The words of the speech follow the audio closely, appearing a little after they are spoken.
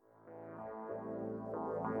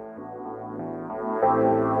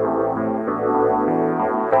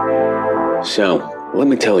So, let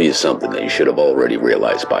me tell you something that you should have already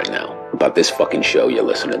realized by now about this fucking show you're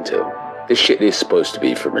listening to. This shit is supposed to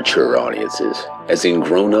be for mature audiences, as in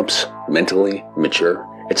grown-ups, mentally mature.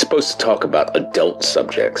 It's supposed to talk about adult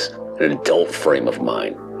subjects, an adult frame of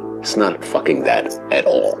mind. It's not fucking that at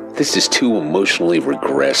all. This is two emotionally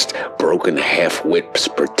regressed, broken half-wits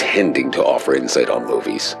pretending to offer insight on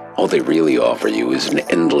movies. All they really offer you is an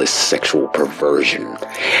endless sexual perversion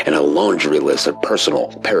and a laundry list of personal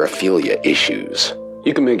paraphilia issues.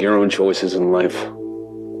 You can make your own choices in life,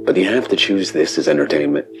 but you have to choose this as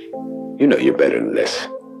entertainment. You know you're better than this.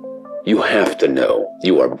 You have to know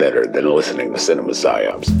you are better than listening to Cinema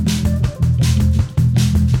Psyops.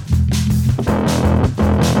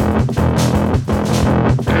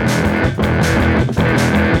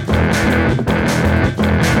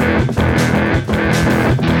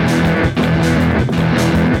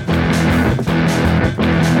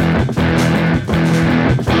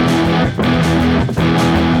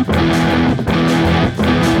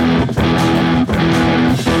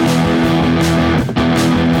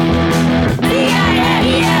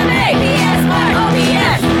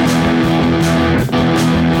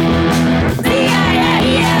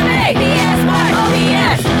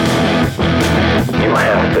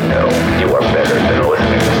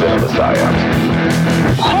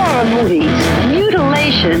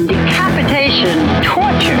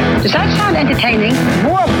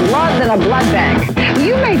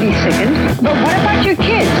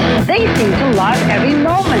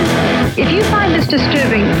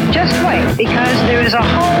 Disturbing, just wait, because there is a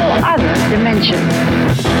whole other dimension.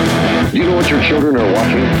 Do you know what your children are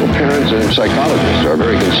watching? Well, parents and psychologists are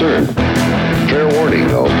very concerned. Fair warning,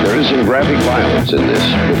 though, there is some graphic violence in this,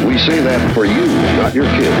 but we say that for you, not your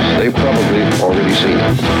kids. They've probably already seen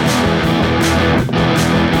it.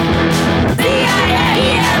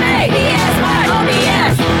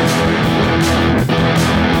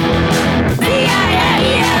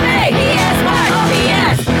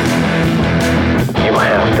 You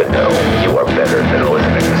have to know you are better than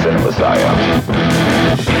listening to Cinema Psyops.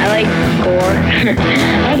 I like gore.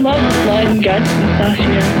 I love blood and guts and stuff, you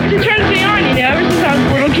know. It turns me on, you know, ever since I was a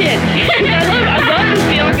little kid. I love the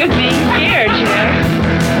feeling of being scared, you know.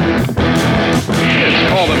 Kids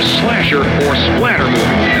call them slasher or splatter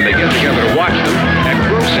movies, and they get together to watch them at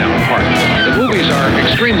Gross Out Parties. The movies are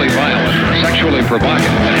extremely violent, sexually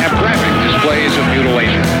provocative, and have graphic displays of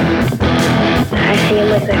mutilation. I see them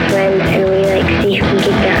with my friends, and we see who can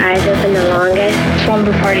keep their eyes open the longest.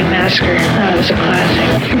 Slumber Party Massacre. That was a classic.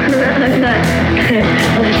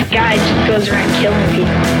 This guy just goes around killing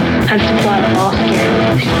people. That's the plot of all scary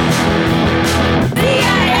movies.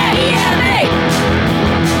 CIA-EMA!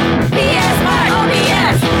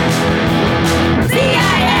 PSY-OBS!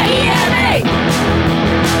 CIA-EMA!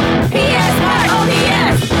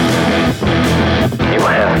 PSY-OBS! You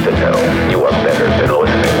have to know you are better than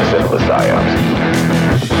listening to Cinema Psyops.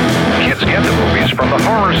 Kids get the movies from the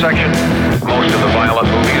horror section. Most of the violent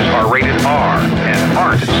movies are rated R and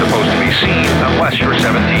aren't supposed to be seen unless you're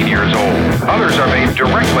 17 years old. Others are made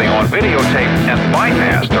directly on videotape and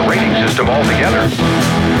bypass the rating system altogether.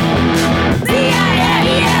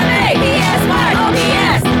 CIA-EMA!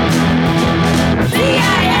 PSY-OBS!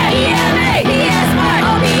 CIA-EMA!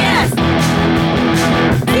 PSY-OBS!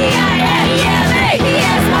 CIA-EMA!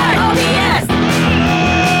 PSY-OBS!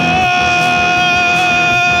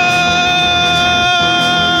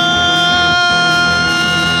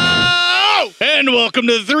 And welcome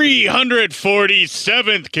to the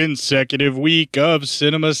 347th consecutive week of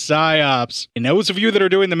Cinema Psyops. And those of you that are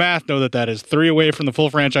doing the math know that that is 3 away from the full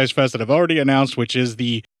franchise fest that I've already announced, which is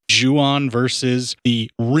the Ju-On versus the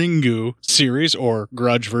Ringu series, or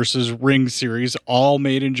Grudge versus Ring series, all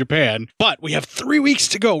made in Japan. But we have 3 weeks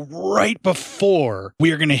to go right before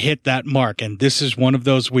we are going to hit that mark. And this is one of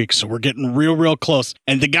those weeks. So we're getting real close.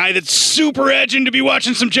 And the guy that's super edging to be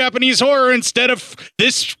watching some Japanese horror instead of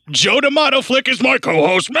this Joe D'Amato flick is my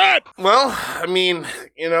co-host, Matt. Well, I mean,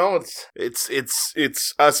 you know, it's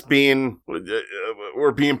us being,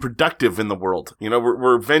 we're being productive in the world. You know,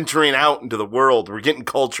 we're venturing out into the world. We're getting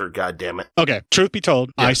culture. God damn it. Okay, truth be told,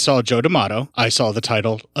 yeah. I saw Joe D'Amato. I saw the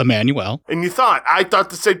title Emmanuel. And I thought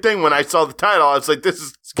the same thing when I saw the title. I was like, this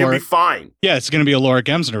is going to be fine. Yeah, it's going to be a Laura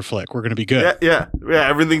Gemsner flick. We're going to be good. Yeah,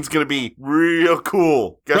 everything's going to be real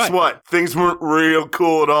cool. Guess what? Things weren't real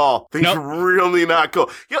cool at all. Things were really not cool.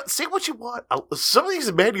 You know, say what you want. Some of these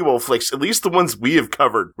Emmanuel flicks, at least the ones we have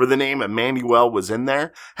covered, where the name Emmanuel was in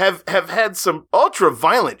there, have had some ultra of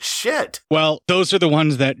violent shit. Well, those are the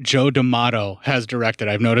ones that Joe D'Amato has directed.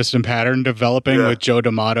 I've noticed a pattern developing with Joe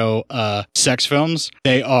D'Amato sex films.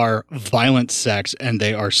 They are violent sex and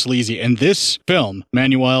they are sleazy. And this film,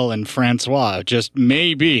 Manuel and Francois, just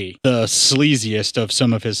may be the sleaziest of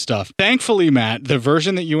some of his stuff. Thankfully, Matt, the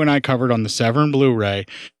version that you and I covered on the Severn Blu-ray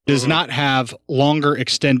does not have longer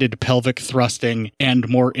extended pelvic thrusting and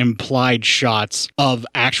more implied shots of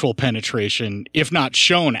actual penetration, if not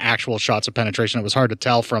shown actual shots of penetration. It was hard to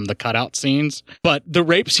tell from the cutout scenes, but the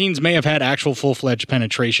rape scenes may have had actual full-fledged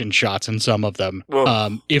penetration shots in some of them.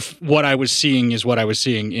 If what I was seeing is what I was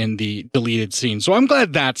seeing in the deleted scene. So I'm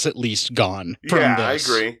glad that's at least gone from this.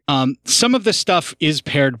 I agree. Some of the stuff is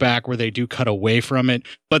pared back where they do cut away from it,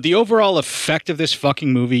 but the overall effect of this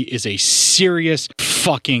fucking movie is a serious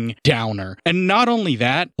fucking downer. And not only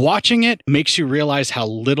that, watching it makes you realize how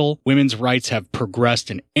little women's rights have progressed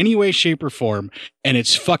in any way, shape, or form. And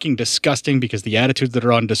it's fucking disgusting because the attitudes that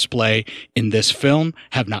are on display in this film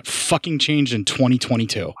have not fucking changed in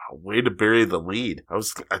 2022. Wow, way to bury the lead.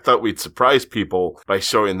 I thought we'd surprise people by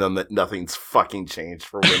showing them that nothing's fucking changed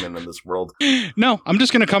for women in this world. No, I'm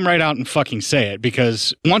just going to come right out and fucking say it,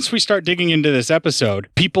 because once we start digging into this episode,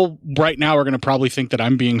 people right now are going to probably think that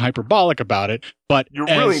I'm being hyperbolic about it. But you're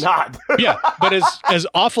really not. Yeah, but as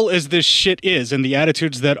awful as this shit is, and the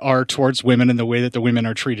attitudes that are towards women and the way that the women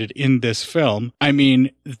are treated in this film, I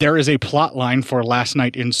mean, there is a plot line for Last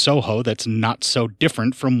Night in Soho that's not so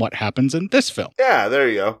different from what happens in this film. Yeah, there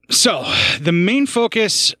you go. So, the main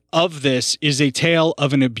focus of this is a tale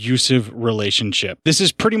of an abusive relationship. This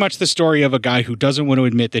is pretty much the story of a guy who doesn't want to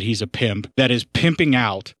admit that he's a pimp, that is pimping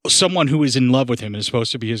out someone who is in love with him and is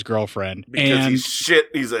supposed to be his girlfriend. Because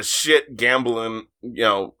he's a shit gambling,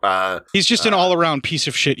 he's just an all-around piece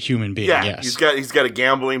of shit human being. Yeah, yes. he's got a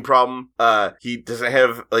gambling problem. He doesn't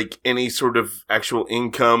have like any sort of actual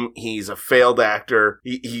income. He's a failed actor.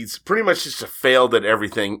 He's pretty much just a failed at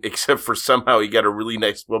everything, except for somehow he got a really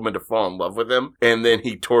nice woman to fall in love with him, and then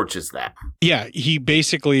he torches that. Yeah, he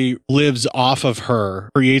basically lives off of her,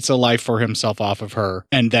 creates a life for himself off of her,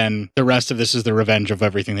 and then the rest of this is the revenge of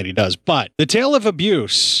everything that he does. But the tale of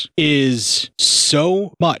abuse is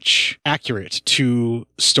so much accurate to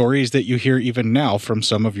stories that you hear even now from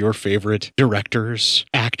some of your favorite directors,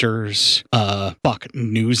 actors,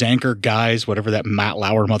 news anchor guys, whatever that Matt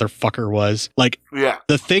Lauer motherfucker was. Like,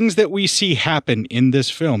 the things that we see happen in this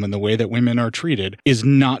film and the way that women are treated is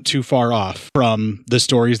not too far off from the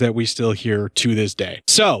stories that we still hear to this day.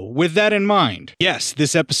 So, with that in mind, yes,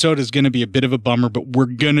 this episode is going to be a bit of a bummer, but we're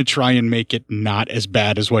going to try and make it not as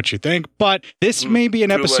bad as what you think. But this may be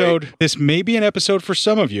an episode. Late. This may be an episode for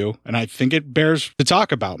some of you, and I think it bears to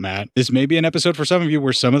talk about, Matt. This may be an episode for some of you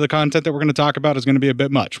where some of the content that we're going to talk about is going to be a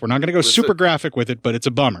bit much. We're not going to go super graphic with it, but it's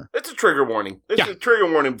a bummer. It's a trigger warning. It's a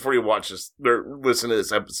trigger warning before you watch this or listen to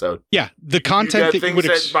this episode. Yeah, the content that things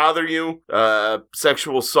that bother you,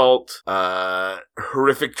 sexual assault,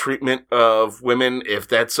 horrific treatment of women. If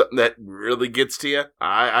that's something that really gets to you,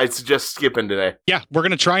 I suggest skipping today. Yeah, we're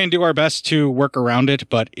going to try and do our best to work around it,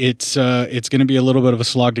 but it's going to be a little bit of a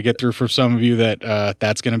slog to get through for some of you that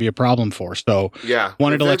that's going to be a problem for. So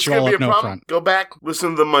wanted to let you all know front. Go back,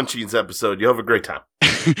 listen to the Munchies episode. You'll have a great time.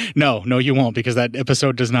 No, you won't, because that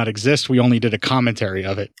episode does not exist. We only did a commentary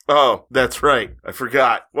of it. Oh, that's right. I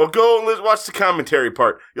forgot. Well, go and watch the commentary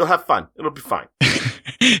part. You'll have fun. It'll be fine.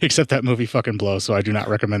 Except that movie fucking blows, so I do not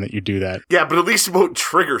recommend that you do that. Yeah, but at least it won't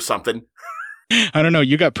trigger something. I don't know.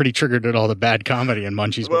 You got pretty triggered at all the bad comedy in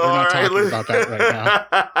Munchies, but we're not talking about that right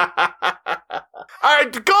now. All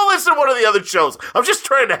right, go listen to one of the other shows. I'm just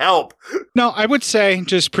trying to help. No, I would say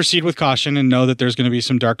just proceed with caution and know that there's going to be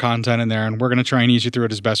some dark content in there, and we're going to try and ease you through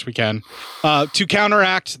it as best we can. To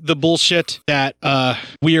counteract the bullshit that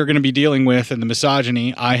we are going to be dealing with and the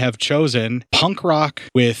misogyny, I have chosen punk rock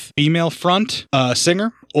with female front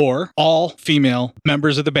singer or all female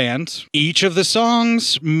members of the band. Each of the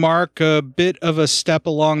songs mark a bit of a step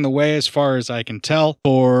along the way, as far as I can tell,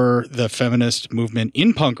 for the feminist movement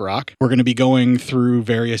in punk rock. We're going to be going through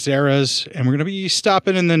various eras, and we're going to be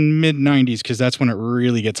stopping in the mid-90s, because that's when it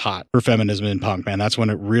really gets hot for feminism in punk, man. That's when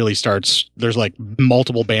it really starts. There's like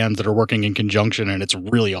multiple bands that are working in conjunction, and it's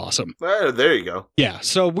really awesome. There you go. Yeah,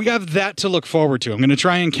 so we have that to look forward to. I'm going to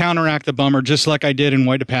try and counteract the bummer, just like I did in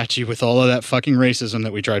White Apache with all of that fucking racism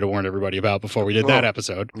that we we tried to warn everybody about before we did that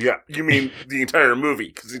episode. Yeah, you mean the entire movie,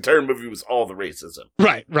 because the entire movie was all the racism.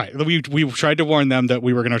 Right. We tried to warn them that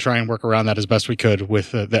we were going to try and work around that as best we could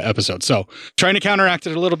with the episode. So trying to counteract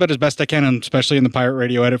it a little bit as best I can, and especially in the Pirate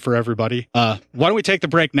Radio edit for everybody. Why don't we take the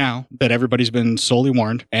break now that everybody's been solely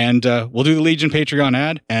warned, and we'll do the Legion Patreon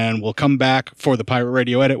ad, and we'll come back for the Pirate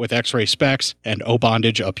Radio edit with X-Ray Specs and O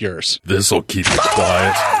Bondage Up Yours. This'll keep it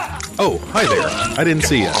quiet. Oh, hi there. I didn't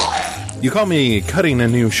see you. You call me cutting a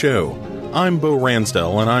new show. I'm Bo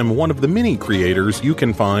Ransdell, and I'm one of the many creators you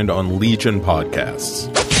can find on Legion Podcasts.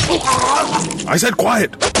 I said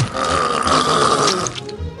quiet!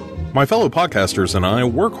 My fellow podcasters and I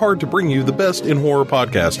work hard to bring you the best in horror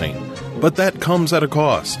podcasting, but that comes at a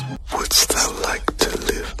cost. Wouldst thou like to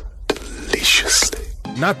live deliciously?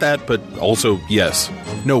 Not that, but also yes.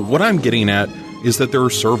 No, what I'm getting at is that there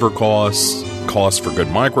are server costs, costs for good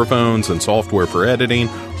microphones and software for editing,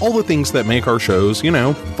 all the things that make our shows,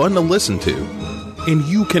 fun to listen to. And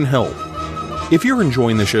you can help. If you're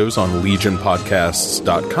enjoying the shows on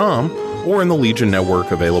legionpodcasts.com or in the Legion Network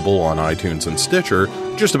available on iTunes and Stitcher,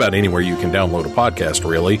 just about anywhere you can download a podcast,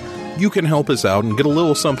 really, you can help us out and get a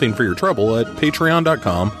little something for your trouble at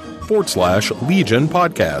patreon.com/Legion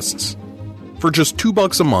Podcasts. For just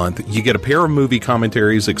 $2 a month, you get a pair of movie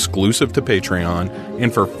commentaries exclusive to Patreon,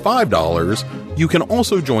 and for $5, you can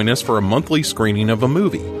also join us for a monthly screening of a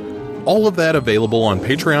movie. All of that available on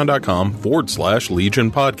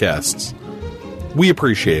patreon.com/Legion Podcasts. We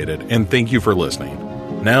appreciate it, and thank you for listening.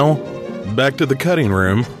 Now, back to the cutting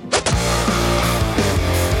room.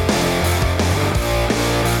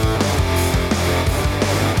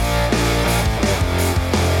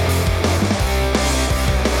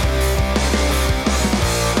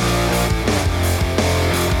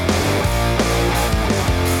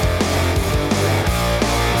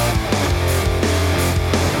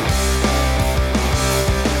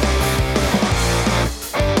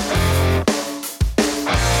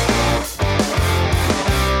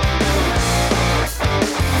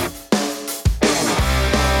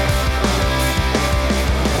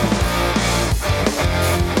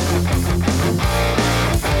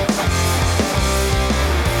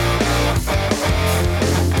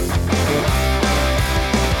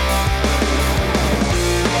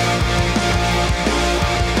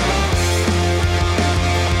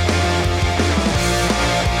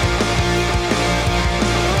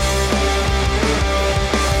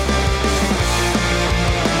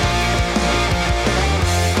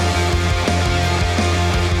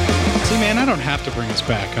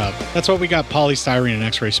 Back up. That's what we got polystyrene and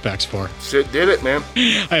X-Ray Specs for. Shit did it, man.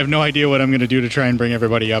 I have no idea what I'm going to do to try and bring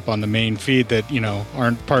everybody up on the main feed that,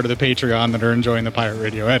 aren't part of the Patreon that are enjoying the Pirate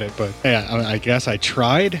Radio edit. But yeah, I guess I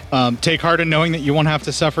tried. Take heart in knowing that you won't have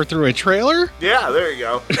to suffer through a trailer. Yeah, there you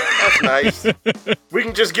go. That's nice. We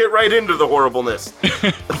can just get right into the horribleness.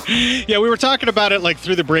 Yeah, we were talking about it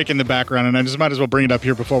through the break in the background, and I just might as well bring it up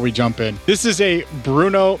here before we jump in. This is a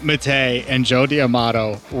Bruno Mattei and Joe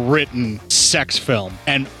D'Amato written sex film,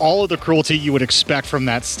 and all of the cruelty you would expect from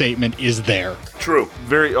that statement is there. True.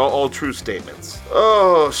 Very all true statements.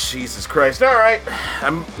 Oh, Jesus Christ. All right.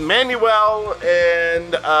 I'm Manuel,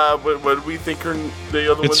 and what do we think are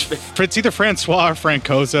the other ones? It's either Francois or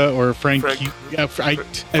Francosa or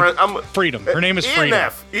Freedom. Her name is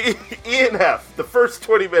Freedom. Ian F. The first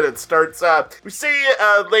 20 minutes starts, we see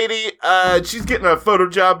a lady, she's getting a photo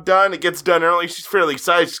job done. It gets done early. She's fairly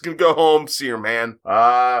excited. She's gonna go home, see her man.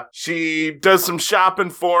 She does some shopping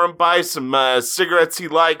for him, buys some cigarettes he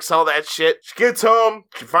likes, all that shit. She gets home.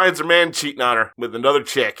 She finds her man cheating on her with another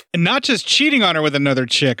chick. And not just cheating on her with another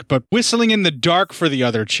chick, but whistling in the dark for the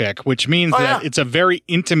other chick, which means that it's a very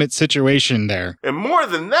intimate situation there. And more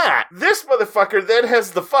than that, this motherfucker then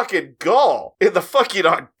has the fucking gall and the fucking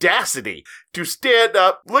audacity to stand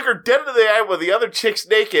up, look her dead in the eye when the other chick's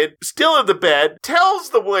naked, still in the bed, tells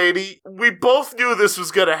the lady, we both knew this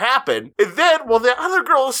was gonna happen, and then, while the other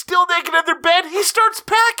girl is still naked in their bed, he starts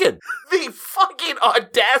packing. The fucking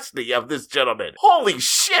audacity of this gentleman. Holy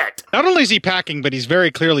shit. Not only is he packing, but he's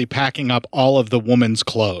very clearly packing up all of the woman's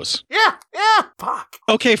clothes. Yeah. Fuck.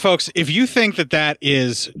 Okay, folks, if you think that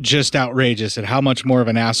is just outrageous and how much more of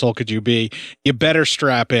an asshole could you be, you better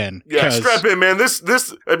strap in. Yeah, strap in, man.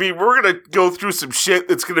 We're gonna go through some shit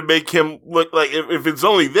that's gonna make him look like, if it's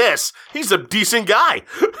only this, he's a decent guy.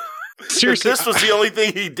 Seriously, this was the only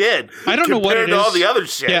thing he did. I don't know what it is. Compared to all the other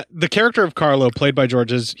shit. Yeah, the character of Carlo, played by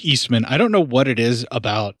George Eastman, I don't know what it is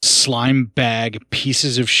about slime bag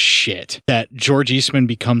pieces of shit that George Eastman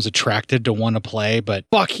becomes attracted to want to play, but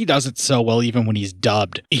fuck, he does it so well even when he's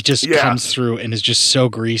dubbed. He just comes through and is just so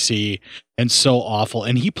greasy and so awful.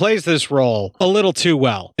 And he plays this role a little too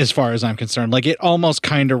well, as far as I'm concerned. Like, it almost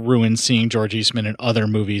kind of ruins seeing George Eastman in other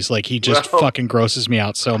movies. Like, he just fucking grosses me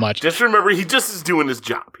out so much. Just remember, he just is doing his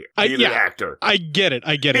job here. He's an actor. I get it.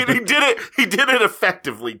 He did it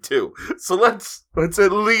effectively, too. So let's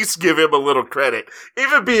at least give him a little credit.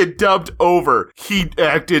 Even being dubbed over, he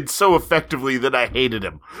acted so effectively that I hated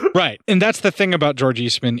him. Right. And that's the thing about George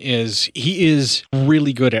Eastman is he is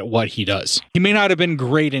really good at what he does. He may not have been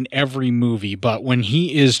great in every movie, but when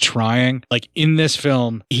he is trying, like in this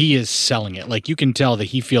film, he is selling it. Like, you can tell that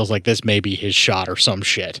he feels like this may be his shot or some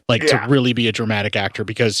shit. Like, to really be a dramatic actor,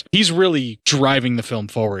 because he's really driving the film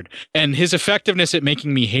forward. And his effectiveness at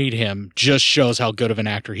making me hate him just shows how good of an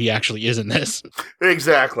actor he actually is in this.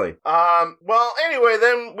 Exactly. Well, anyway,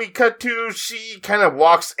 then we cut to she kind of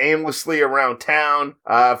walks aimlessly around town.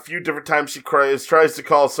 A few different times she tries to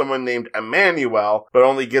call someone named Emmanuel, but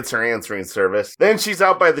only gets her answering service. Then she's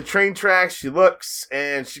out by the train tracks. She looks,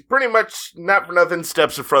 and she pretty much, not for nothing,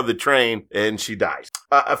 steps in front of the train, and she dies.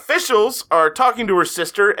 Officials are talking to her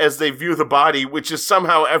sister as they view the body, which is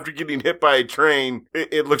somehow, after getting hit by a train,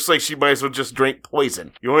 it looks like she might as well just drink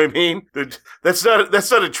poison. You know what I mean? That's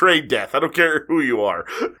not a train death. I don't care who you are.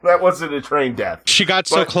 That wasn't a train death. She got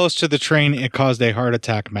so close to the train, it caused a heart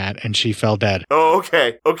attack, Matt, and she fell dead. Oh,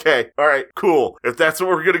 okay. All right, cool. If that's what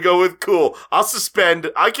we're going to go with, cool. I'll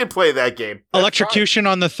suspend. I can play that game. That's electrocution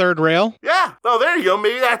on the third rail? Yeah. Oh, there you go.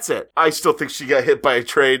 Maybe that's it. I still think she got hit by a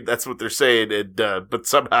train. That's what they're saying. And, but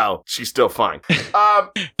somehow she's still fine.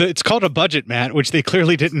 It's called a budget, Matt, which they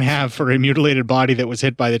clearly didn't have for a mutilated body that was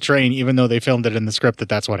hit by the train, even though they filmed it in the script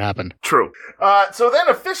that's what happened. True. So then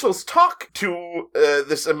officials talk to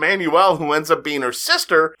this Emmanuel, who ends up being her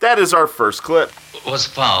sister. That is our first clip. Was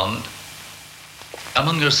found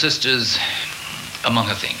among your sister's, among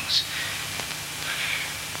her things.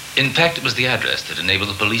 In fact, it was the address that enabled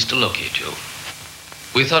the police to locate you.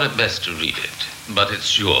 We thought it best to read it, but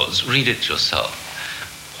it's yours. Read it yourself.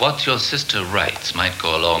 What your sister writes might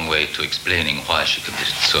go a long way to explaining why she committed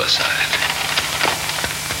suicide.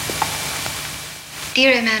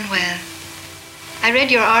 Dear Emmanuel, I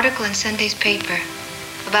read your article in Sunday's paper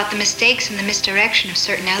about the mistakes and the misdirection of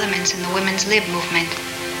certain elements in the women's lib movement.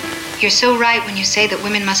 You're so right when you say that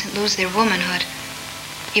women mustn't lose their womanhood.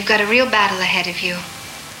 You've got a real battle ahead of you.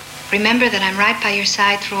 Remember that I'm right by your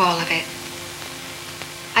side through all of it.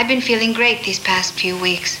 I've been feeling great these past few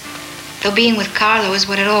weeks, though being with Carlo is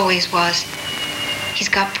what it always was. He's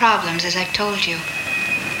got problems, as I've told you.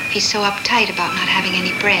 He's so uptight about not having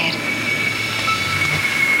any bread.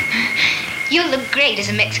 You'll look great as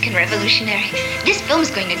a Mexican revolutionary. This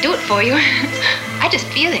film's going to do it for you. I just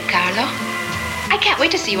feel it, Carlo. I can't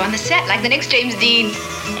wait to see you on the set like the next James Dean.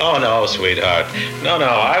 Oh, no, sweetheart. No,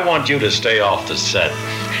 I want you to stay off the set.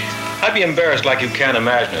 I'd be embarrassed like you can't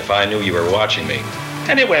imagine if I knew you were watching me.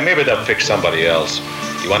 Anyway, maybe they'll pick somebody else.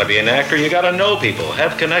 You want to be an actor, you gotta know people,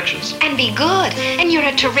 have connections. And be good. And you're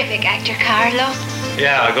a terrific actor, Carlo.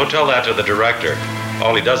 Yeah, go tell that to the director.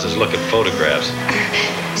 All he does is look at photographs.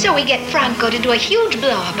 So we get Franco to do a huge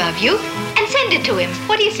blow above you and send it to him.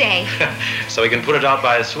 What do you say? So he can put it out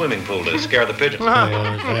by a swimming pool to scare the pigeons.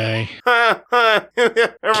 Okay.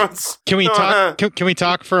 Can we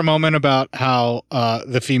talk for a moment about how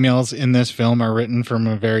the females in this film are written from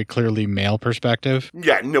a very clearly male perspective?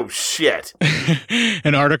 Yeah, no shit.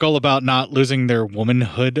 An article about not losing their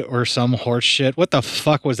womanhood or some horse shit. What the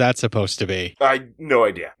fuck was that supposed to be? No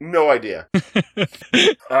idea.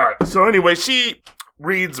 All right. So anyway, she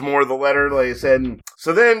reads more of the letter, like I said.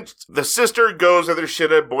 So then the sister goes with her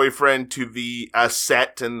shithead boyfriend to the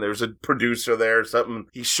set, and there's a producer there or something.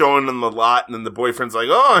 He's showing them the lot, and then the boyfriend's like,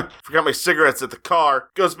 oh, I forgot my cigarettes at the car.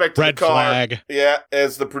 Goes back to the car. Red flag. Yeah,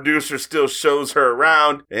 as the producer still shows her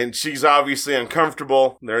around, and she's obviously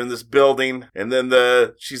uncomfortable. They're in this building, and then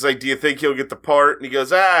she's like, do you think he'll get the part? And he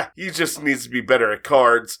goes, he just needs to be better at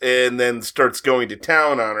cards, and then starts going to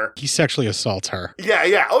town on her. He sexually assaults her.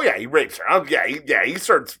 Yeah. Oh, yeah, he rapes her. He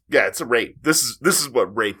starts, it's a rape. This is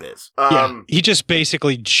what rape is. He just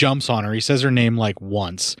basically jumps on her. He says her name like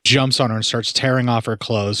once, jumps on her and starts tearing off her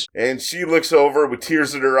clothes. And she looks over with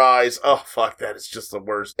tears in her eyes. Oh, fuck, that is just the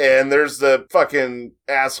worst. And there's the fucking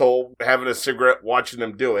asshole having a cigarette watching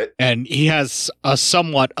him do it. And he has a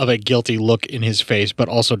somewhat of a guilty look in his face, but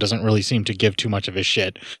also doesn't really seem to give too much of a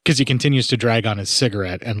shit because he continues to drag on his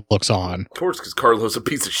cigarette and looks on. Of course, because Carlo's a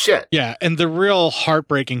piece of shit. Yeah, and the real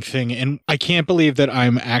heartbreaking thing, and I can't believe that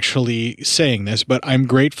I'm actually saying this, but I'm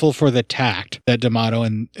grateful for the tact that D'Amato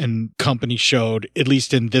and company showed, at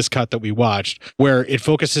least in this cut that we watched, where it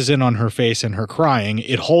focuses in on her face and her crying.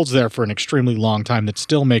 It holds there for an extremely long time that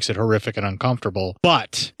still makes it horrific and uncomfortable,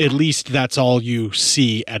 but at least that's all you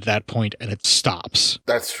see at that point, and it stops.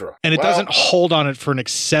 That's true. And it doesn't hold on it for an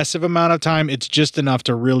excessive amount of time. It's just enough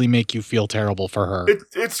to really make you feel terrible for her.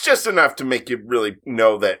 It's just enough to make you really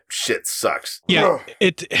know that shit sucks. Yeah,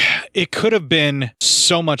 it could have been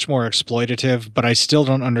so much more exploitative, but I still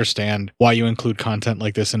don't understand why you include content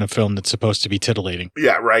like this in a film that's supposed to be titillating.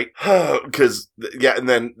 Yeah, right. Because, and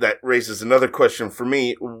then that raises another question for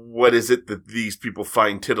me. What is it that these people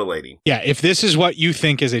find titillating? Yeah, if this is what you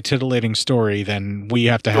think is a titillating story, then we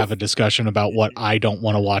have to have a discussion about what I don't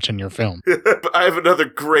want to watch in your film. I have another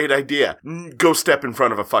great idea. Go step in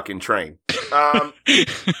front of a fucking train.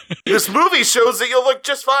 This movie shows that you'll look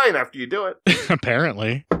just fine after you do it.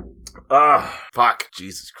 Apparently. Fuck.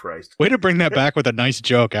 Jesus Christ. Way to bring that back with a nice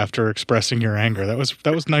joke after expressing your anger. That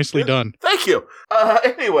was nicely done. Thank you.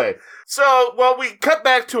 Anyway, so, we cut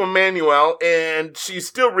back to Emmanuel, and she's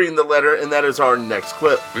still reading the letter, and that is our next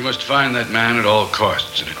clip. We must find that man at all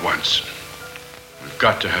costs and at once. We've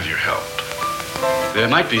got to have your help. There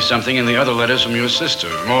might be something in the other letters from your sister,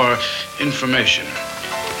 more information.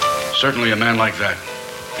 Certainly a man like that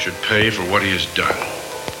should pay for what he has done.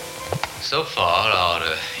 So far, our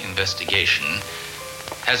investigation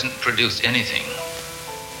hasn't produced anything.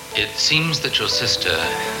 It seems that your sister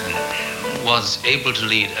was able to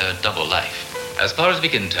lead a double life. As far as we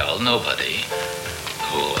can tell, nobody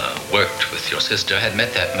who worked with your sister had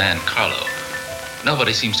met that man, Carlo.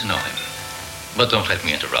 Nobody seems to know him. But don't let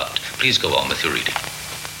me interrupt. Please go on with your reading.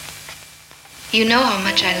 You know how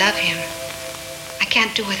much I love him. I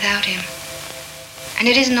can't do without him. And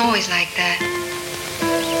it isn't always like that.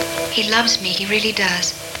 He loves me, he really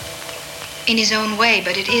does. In his own way,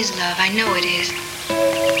 but it is love, I know it is.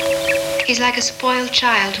 He's like a spoiled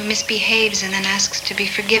child who misbehaves and then asks to be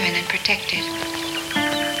forgiven and protected.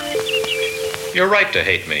 You're right to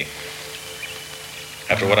hate me.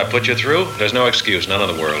 After what I put you through, there's no excuse, none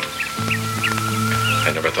in the world.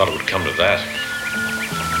 I never thought it would come to that.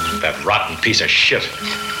 That rotten piece of shit.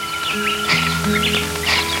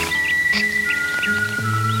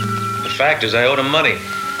 The fact is, I owed him money.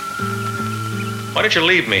 Why did you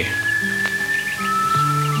leave me?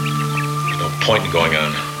 There's no point in going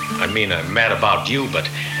on. I mean, I'm mad about you, but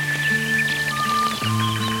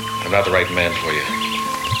I'm not the right man for you.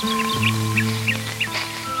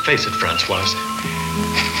 Face it, Francoise.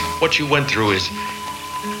 What you went through is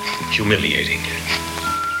humiliating.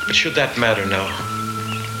 But should that matter now?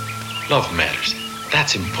 Love matters.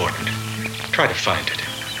 That's important. Try to find it.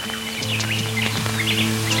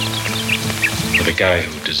 For the guy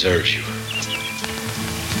who deserves you.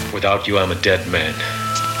 Without you, I'm a dead man.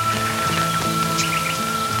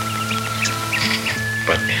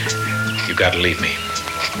 But you gotta leave me.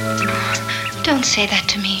 Don't say that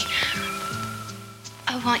to me.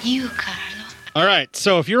 I want you, Carlo. All right,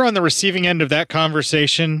 so if you're on the receiving end of that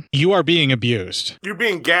conversation, you are being abused. You're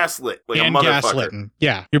being gaslit like and a motherfucker. Gaslitten.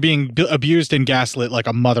 Yeah, you're being abused and gaslit like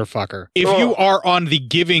a motherfucker. If you are on the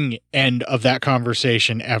giving end of that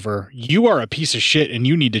conversation ever, you are a piece of shit and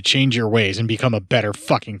you need to change your ways and become a better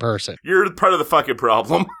fucking person. You're part of the fucking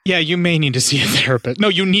problem. Yeah, you may need to see a therapist. No,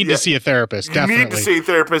 you need to see a therapist, definitely. You need to see a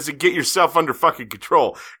therapist and get yourself under fucking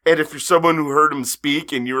control. And if you're someone who heard him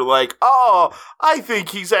speak and you're like, oh, I think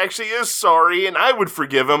he's actually is sorry and I would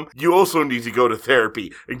forgive him, you also need to go to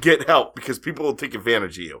therapy and get help because people will take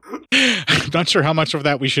advantage of you. I'm not sure how much of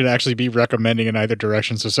that we should actually be recommending in either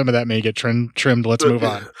direction, so some of that may get trimmed. Let's move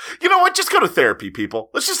on. You know what? Just go to therapy,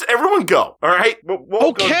 people. Let's just, everyone go, all right?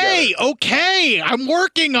 We'll Okay, I'm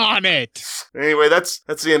working on it. Anyway, that's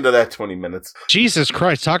the end of that 20 minutes. Jesus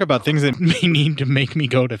Christ, talk about things that may need to make me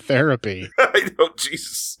go to therapy. I know,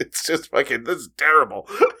 Jesus. It's just fucking, this is terrible.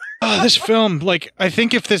 This film, like, I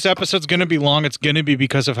think if this episode's going to be long, it's going to be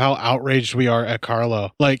because of how outraged we are at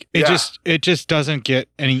Carlo. Like, it just doesn't get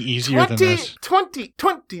any easier than this. 20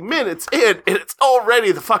 minutes in, and it's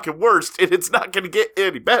already the fucking worst, and it's not going to get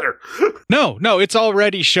any better. No, it's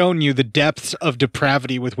already shown you the depths of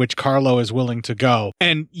depravity with which Carlo is willing to go.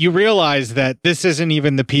 And you realize that this isn't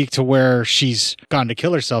even the peak to where she's gone to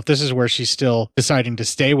kill herself. This is where she's still deciding to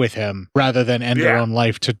stay with him rather than end her own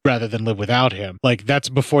life rather than live without him. Like, that's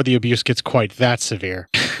before the abuse gets quite that severe.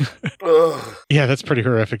 Ugh. Yeah, that's pretty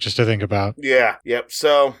horrific just to think about. Yeah, yep.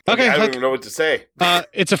 So, Okay, I don't look- even know what to say.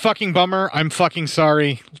 It's a fucking bummer. I'm fucking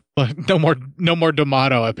sorry. No more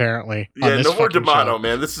D'Amato, apparently. on Yeah, this no more fucking D'Amato, show.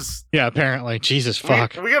 man. This is... Yeah, apparently. Jesus,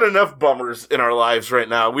 fuck. We got enough bummers in our lives right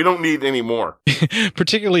now. We don't need any more.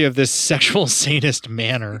 Particularly of this sexual sadist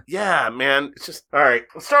manner. Yeah, man. It's just... All right,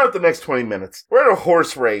 let's start with the next 20 minutes. We're at a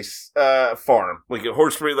horse race farm. Like a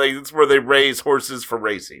horse race, like it's where they raise horses for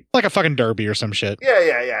racing. Like a fucking derby or some shit.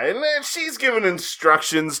 Yeah. And then she's giving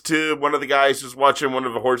instructions to one of the guys who's watching one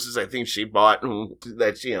of the horses I think she bought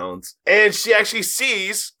that she owns. And she actually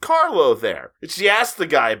sees Carlo there. And she asks the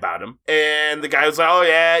guy about him. And the guy was like, oh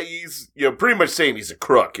yeah, he's, pretty much saying he's a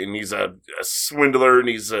crook and he's a swindler and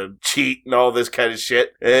he's a cheat and all this kind of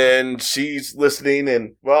shit. And she's listening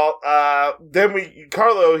and, well, then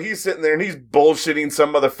Carlo, he's sitting there and he's bullshitting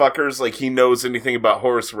some motherfuckers like he knows anything about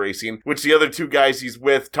horse racing, which the other two guys he's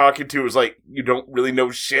with talking to is like, you don't really know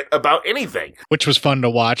shit about anything. Which was fun to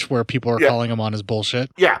watch where people are Yeah. calling him on his bullshit.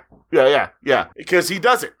 Yeah. Because he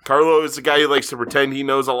doesn't. Carlo is the guy who likes to pretend he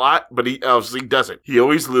knows a lot, but he obviously doesn't. He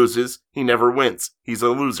always loses. He never wins. He's a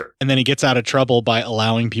loser. And then he gets out of trouble by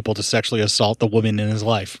allowing people to sexually assault the woman in his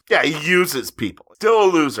life. Yeah, he uses people. Still a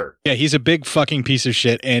loser. Yeah, he's a big fucking piece of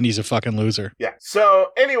shit and he's a fucking loser. Yeah. So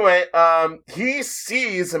anyway, he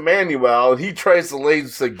sees Emmanuel and he tries to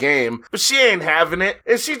lose the game, but she ain't having it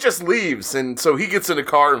and she just leaves. And so he gets in a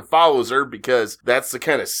car and follows her because that's the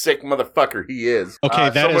kind of sick motherfucker he is. Okay,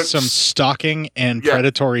 that is some stalking and Yeah.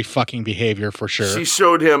 predatory fucking behavior for sure. She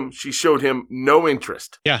showed him no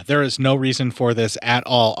interest. Yeah, there is no reason for this at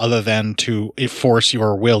all other than to force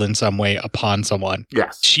your will in some way upon someone.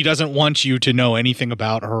 Yes. She doesn't want you to know anything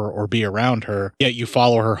about her or be around her, yet you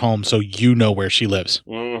follow her home so you know where she lives.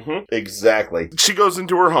 Mm-hmm. Exactly. She goes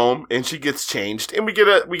into her home and she gets changed, and we get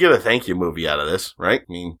a thank you movie out of this, right?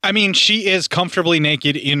 I mean, she is comfortably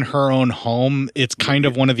naked in her own home. It's kind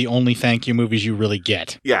of one of the only thank you movies you really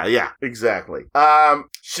get. Yeah, exactly.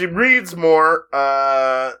 She reads more,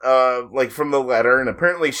 like from the letter, and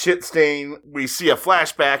apparently Shitstain, we see a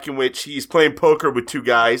flashback in which he's playing poker with two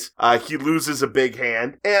guys. He loses a big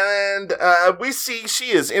hand, and we see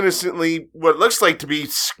she is innocently what looks like to be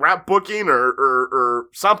scrapbooking or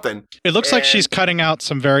something. It looks like she's cutting out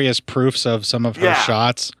some various proofs of some of her Yeah.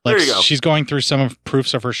 shots. Like There you go. she's going through some of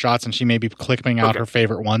proofs of her shots and she may be clipping out her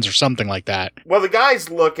favorite ones or something like that. Well, the guys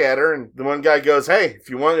look at her, and the one guy goes, hey, if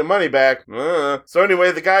you want your money back. So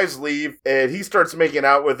anyway, the guys leave, and he starts making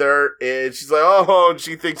out with her, and she's like, oh, and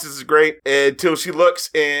she thinks this is great, until she looks,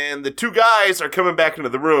 and the two guys are coming back into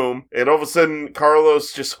the room, and all of a sudden,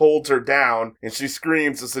 Carlos just holds her down, and she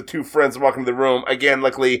screams as the two friends walk into the room. Again,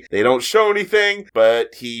 luckily, they don't show anything,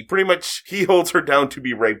 but he holds her down to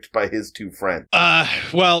be raped by his two friends.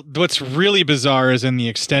 Well, what's really bizarre is in the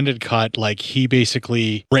extended cut, like he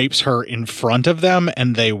basically rapes her in front of them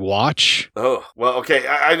and they watch. Oh, well, okay,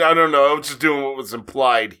 I don't know, I was just doing what was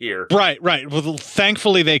implied here. Right. Well,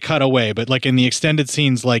 thankfully they cut away, but like in the extended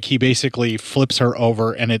scenes, like he basically flips her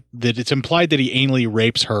over and it's implied that he anally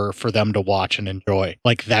rapes her for them to watch and enjoy.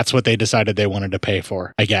 Like that's what they decided they wanted to pay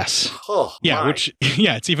for, I guess. Oh, yeah, my.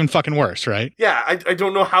 it's even fucking worse, right? Yeah, I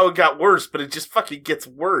don't know how it got worse, but it just fucking gets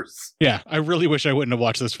worse. Yeah, I really wish I wouldn't have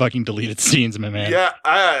watched those fucking deleted scenes, my man. Yeah,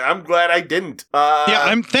 I'm glad I didn't.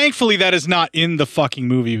 I'm thankfully that is not in the fucking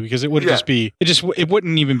movie because it would just be, it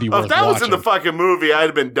wouldn't even be worth if that was watching. in the fucking movie, I'd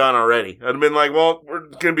have been done already. I'd have been like, well, we're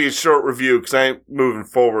gonna be a short review because I ain't moving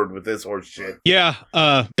forward with this horse shit. Yeah,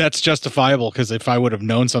 that's justifiable because if I would have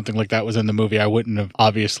known something like that was in the movie, I wouldn't have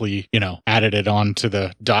obviously, added it on to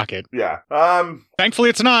the docket. Yeah. Thankfully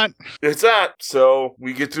it's not. It's not, so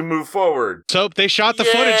we get to move forward. So they shot the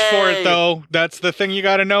footage for it, though. That's the thing you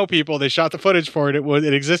got to know, people. They shot the footage for it.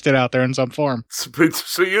 It existed out there in some form.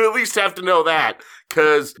 So you at least have to know that.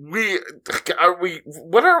 Because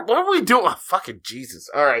what are we doing? Oh, fucking Jesus.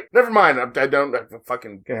 All right. Never mind. I'm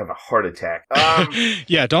fucking gonna have a heart attack.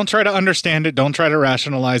 Yeah, don't try to understand it. Don't try to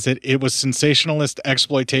rationalize it. It was sensationalist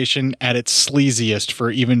exploitation at its sleaziest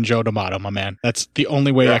for even Joe D'Amato, my man. That's the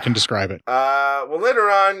only way I can describe it. Well, later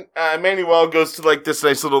on, Manuel goes to like this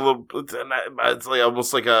nice little, it's like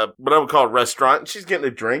almost like a, what I would call a restaurant, and she's getting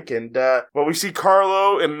a drink, and, we see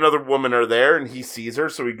Carlo and another woman are there, and he sees her,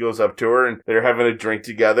 so he goes up to her, and they're having a drink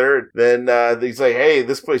together. Then, he's like, hey,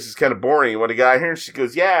 this place is kind of boring. You want a guy here? And she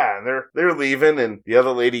goes, yeah, and they're leaving, and the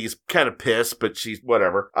other lady's kind of pissed, but she's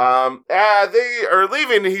whatever. They are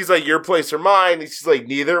leaving, and he's like, your place or mine? And she's like,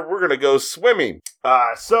 neither. We're gonna go swimming.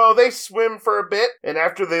 So they swim for a bit, and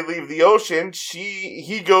after they leave the ocean,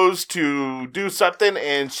 he goes to do something,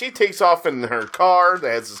 and she takes off in her car that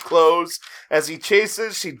has his clothes. As he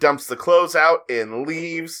chases, she dumps the clothes out and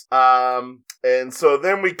leaves. And so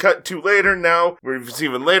then we cut to later now. It's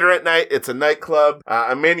even later at night. It's a nightclub.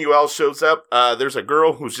 Emmanuelle shows up. There's a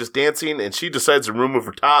girl who's just dancing, and she decides to remove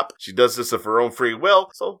her top. She does this of her own free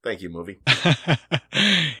will. So thank you, movie.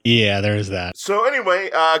 Yeah, there's that. So anyway,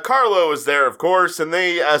 Carlo is there, of course, and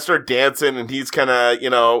they start dancing, and he's kind of,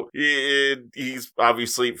 he's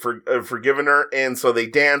obviously forgiven her, and so they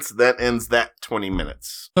dance. That ends that 20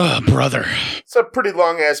 minutes. Oh, brother. It's a pretty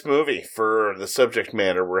long-ass movie for the subject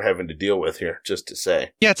matter we're having to deal with here, just to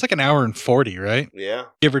say. Yeah, it's like an hour and 40, right? Yeah.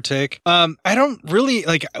 Give or take. I don't really,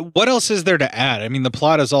 what else is there to add? I mean, the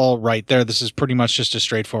plot is all right there. This is pretty much just a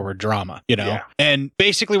straightforward drama, Yeah. And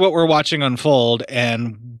basically what we're watching unfold,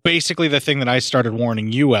 and basically the thing that I started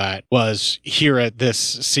warning you at was here at this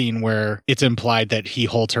scene where it's implied that he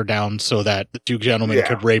holds her down so that the two gentlemen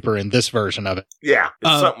could rape her in this version of it. Yeah, it's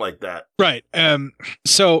something like that. Right.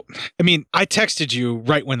 So, I mean, I texted you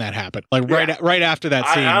right when that happened, right after that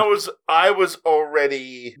scene. I was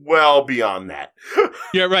already well beyond that.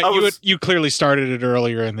 Yeah, right. You clearly started it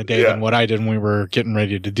earlier in the day than what I did when we were getting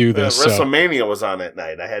ready to do this. WrestleMania was on at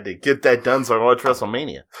night. I had to get that done so I watched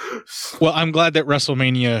WrestleMania. Well, I'm glad that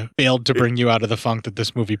WrestleMania failed to bring you out of the funk that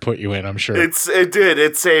this movie put you in, I'm sure. It did.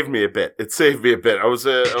 It saved me a bit. I was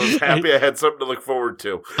happy I had something to look forward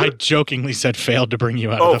to. I jokingly said failed to bring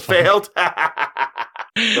you out of the funk. Oh, failed?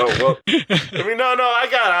 No, well, I mean, no, I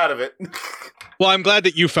got out of it. Well, I'm glad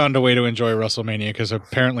that you found a way to enjoy WrestleMania, because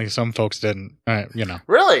apparently some folks didn't,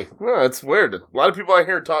 Really? No, it's weird. A lot of people I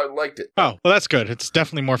hear liked it. Oh, well, that's good. It's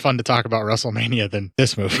definitely more fun to talk about WrestleMania than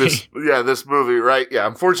this movie. This movie, right? Yeah,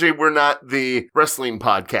 unfortunately, we're not the wrestling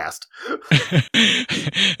podcast. I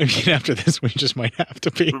mean, after this, we just might have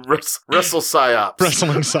to be. Wrestle psyops.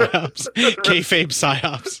 Wrestling psyops. Kayfabe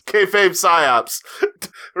psyops. Kayfabe psyops.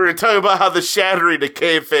 We're going to talk about how the shattering of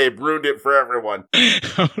kayfabe ruined it for everyone.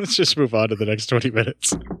 Let's just move on to the next 20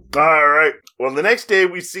 minutes. All right. Well, the next day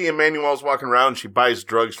we see Emmanuelle's walking around and she buys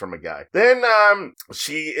drugs from a guy. Then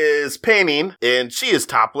she is painting, and she is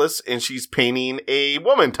topless, and she's painting a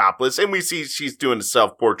woman topless, and we see she's doing a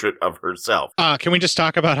self-portrait of herself. Can we just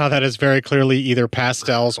talk about how that is very clearly either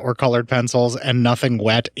pastels or colored pencils and nothing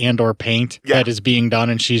wet and or paint that is being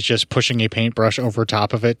done, and she's just pushing a paintbrush over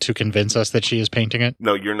top of it to convince us that she is painting it?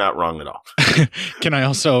 No, you're not wrong at all. Can I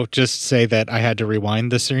also just say that I had to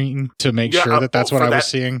rewind the scene to make sure that that's what I was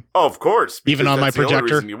seeing? Oh, of course. Even on my projector? The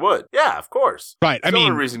only reason you would. Yeah, of course. Right. The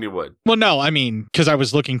only reason you would. Well, no, I mean, because I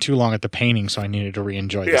was looking too long at the painting, so I needed to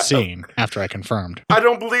re-enjoy the scene after I confirmed. I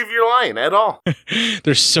don't believe you're lying at all.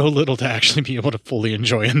 There's so little to actually be able to fully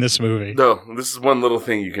enjoy in this movie. No, this is one little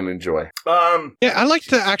thing you can enjoy. Yeah, I liked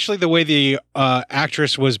the way the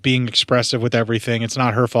actress was being expressive with everything. It's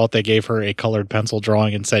not her fault they gave her a colored pencil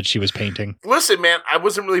drawing and said she was painting. Listen, man, I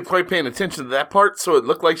wasn't really quite paying attention to that part, so it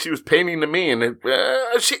looked like she was painting to me, and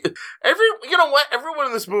everyone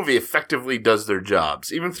in this movie effectively does their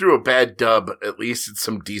jobs. Even through a bad dub, at least it's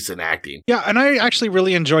some decent acting. Yeah, and I actually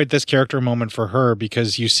really enjoyed this character moment for her,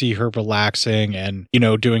 because you see her relaxing and,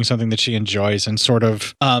 doing something that she enjoys, and sort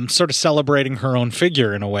of celebrating her own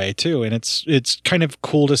figure in a way too. And it's kind of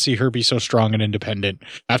cool to see her be so strong and independent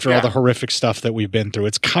after all the horrific stuff that we've been through.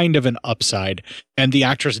 It's kind of an upside, and the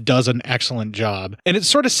actress does an excellent job. And it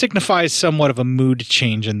sort of signifies somewhat of a mood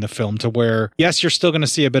change in the film, to where, yes, you're still going to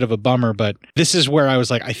see a bit of a bummer, but this is where I was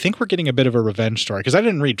like, I think we're getting a bit of a revenge story, because I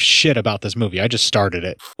didn't read shit about this movie. I just started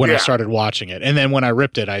it when I started watching it. And then when I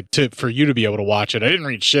ripped it, for you to be able to watch it, I didn't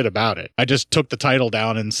read shit about it. I just took the title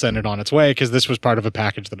down and sent it on its way, because this was part of a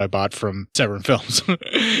package that I bought from Severin Films.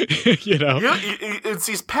 It's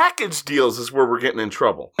these package deals is where we're getting in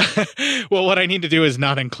trouble. Well, what I need to do is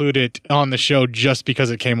not include it on the show just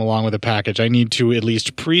because it came along with a package. I need to at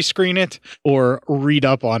least pre-screen it or read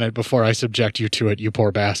up on it before I subject you to it, you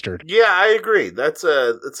poor bastard. Yeah, I agree. That's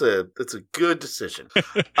a good decision.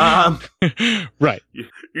 Right.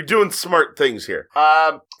 You're doing smart things here.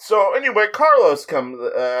 So anyway, Carlo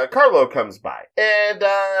comes by, and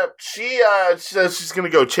she says she's gonna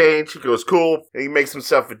go change. He goes, cool. And he makes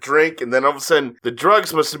himself a drink, and then all of a sudden, the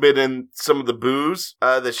drugs must have been in some of the booze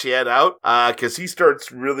that she had out, because he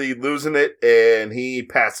starts really losing it, and he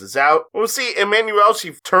passes out. We'll see Emmanuelle,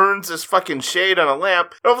 she turns this fucking shade on a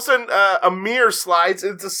lamp, and all of a sudden, a mirror slides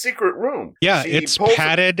into a secret room. Yeah, it's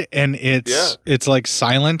padded, and it's like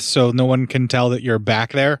silent, so no one can tell that you're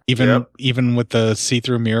back there, even with the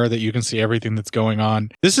see-through mirror mirror that you can see everything that's going on.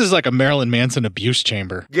 This is like a Marilyn Manson abuse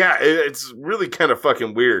chamber. Yeah, it's really kind of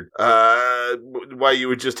fucking weird. Why you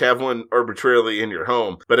would just have one arbitrarily in your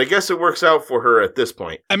home. But I guess it works out for her at this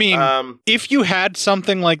point. I mean, if you had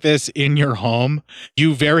something like this in your home,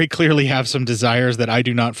 you very clearly have some desires that I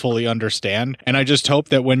do not fully understand. And I just hope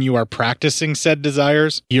that when you are practicing said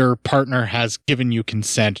desires, your partner has given you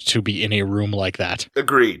consent to be in a room like that.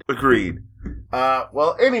 Agreed.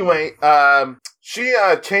 Well, anyway, she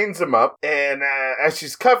chains him up, and as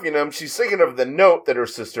she's cuffing him, she's thinking of the note that her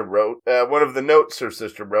sister wrote, one of the notes her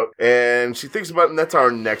sister wrote, and she thinks about it, and that's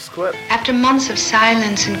our next clip. After months of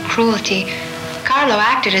silence and cruelty, Carlo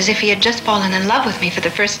acted as if he had just fallen in love with me for the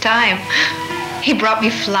first time. He brought me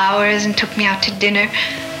flowers and took me out to dinner,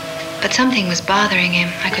 but something was bothering him.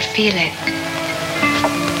 I could feel it.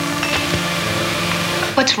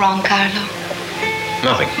 What's wrong, Carlo?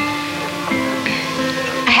 Nothing.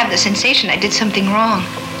 I have the sensation I did something wrong.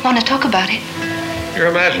 Want to talk about it? You're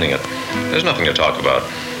imagining it. There's nothing to talk about.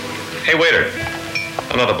 Hey, waiter.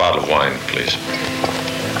 Another bottle of wine, please.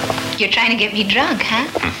 You're trying to get me drunk, huh?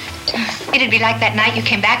 It'd be like that night you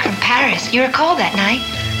came back from Paris. You recall that night?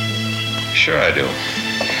 Sure I do.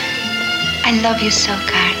 I love you so,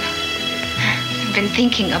 Carlo. I've been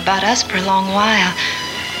thinking about us for a long while.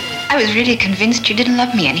 I was really convinced you didn't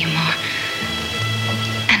love me anymore.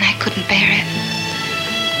 And I couldn't bear it.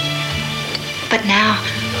 But now,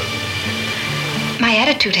 my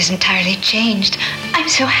attitude has entirely changed. I'm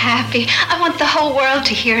so happy. I want the whole world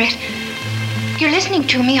to hear it. You're listening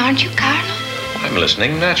to me, aren't you, Carlo? I'm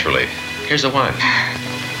listening naturally. Here's the wine.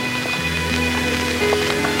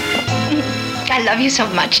 I love you so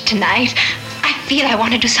much tonight. I feel I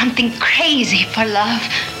want to do something crazy for love.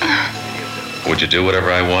 Would you do whatever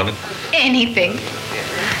I wanted? Anything.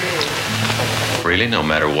 Really? No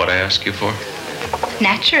matter what I ask you for?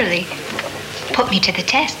 Naturally. Put me to the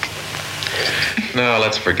test. No,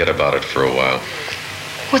 let's forget about it for a while.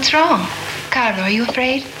 What's wrong? Carlo, are you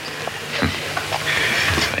afraid?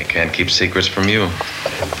 I can't keep secrets from you.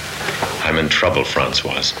 I'm in trouble,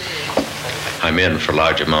 Francoise. I'm in for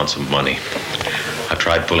large amounts of money. I've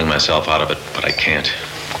tried pulling myself out of it, but I can't.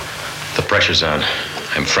 The pressure's on.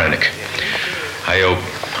 I'm frantic. I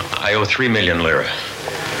owe 3 million lira.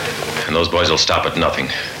 And those boys will stop at nothing.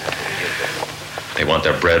 They want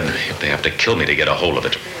their bread if they have to kill me to get a hold of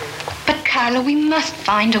it. But, Carlo, we must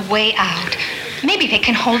find a way out. Maybe they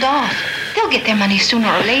can hold off. They'll get their money sooner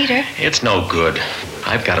or later. It's no good.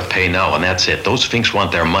 I've got to pay now, and that's it. Those finks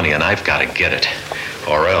want their money, and I've got to get it.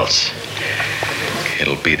 Or else,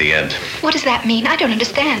 it'll be the end. What does that mean? I don't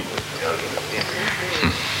understand.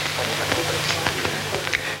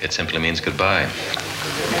 It simply means goodbye.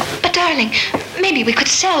 But, darling, maybe we could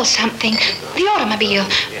sell something. The automobile.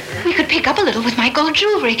 We could pick up a little with my gold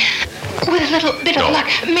jewelry. With a little bit of luck,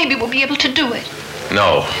 maybe we'll be able to do it.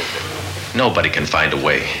 No. Nobody can find a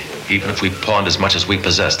way. Even if we pawned as much as we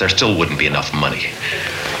possess, there still wouldn't be enough money.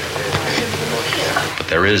 But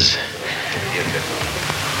there is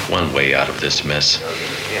one way out of this mess.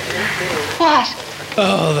 What?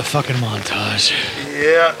 Oh, the fucking montage.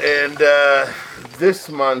 Yeah, and this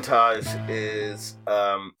montage is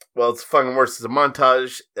well, it's fucking worse. It's a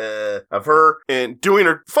montage of her and doing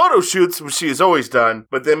her photo shoots, which she has always done,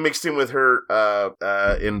 but then mixed in with her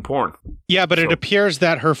in porn. Yeah, but it appears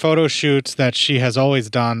that her photo shoots that she has always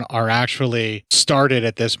done are actually started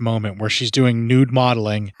at this moment where she's doing nude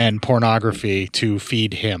modeling and pornography to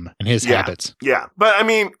feed him and his habits. Yeah, but I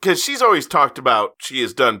mean, because she's always talked about she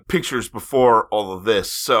has done pictures before all of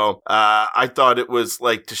this, so I thought it was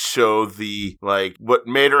like to show the, like, what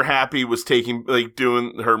made her happy was taking, like,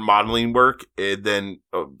 doing her modeling work and then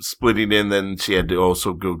splitting in, then she had to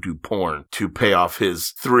also go do porn to pay off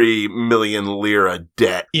his 3 million lira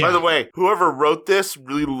debt. Yeah. By the way, whoever wrote this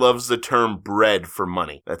really loves the term bread for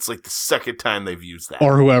money. That's like the second time they've used that.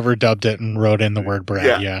 Or whoever dubbed it and wrote in the word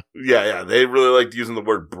bread. Yeah. They really liked using the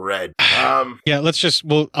word bread. Yeah,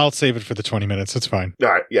 I'll save it for the 20 minutes. It's fine. All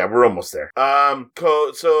right. Yeah, we're almost there.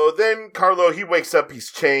 So then Carlo, he wakes up,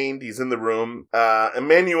 he's chained, he's in the room.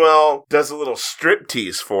 Emmanuel does a little strip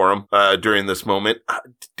tease for him during this moment.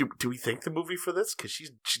 Do we thank the movie for this? Because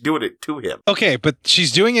she's doing it to him. Okay, but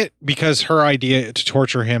she's doing it because her idea to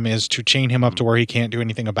torture him is to chain him up to where he can't do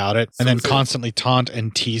anything about it and then constantly taunt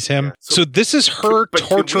and tease him. Yeah. So this is her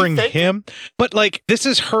torturing him, but like this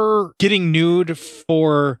is her getting nude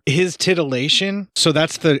for his titillation. So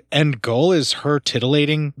that's the end goal, is her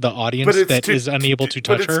titillating the audience that is unable to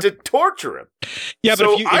touch her. But it's to torture him. Yeah,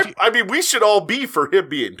 so but I mean, we should all be for him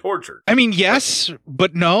being tortured. I mean, yes,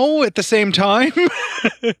 but no at the same time.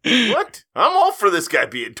 What? I'm all for this guy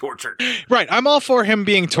being tortured. Right. I'm all for him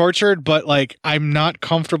being tortured, but like I'm not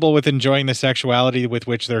comfortable with enjoying the sexuality with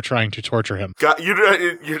which they're trying to torture him. God,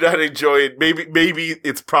 you're not enjoying. Maybe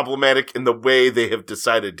it's problematic in the way they have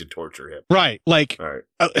decided to torture him. Right. Like, all right.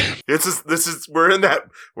 We're in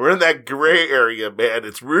that gray area, man.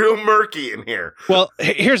 It's real murky in here. Well,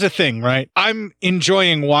 here's the thing, right? I'm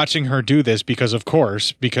enjoying watching her do this because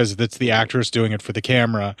it's the actress doing it for the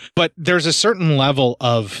camera. But there's a certain level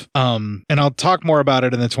of, and I'll talk more about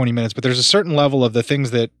it in the 20 minutes, but there's a certain level of the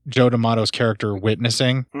things that Joe D'Amato's character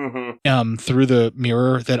witnessing through the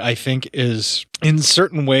mirror that I think is in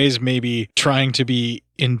certain ways maybe trying to be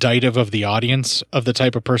indicative of the audience of the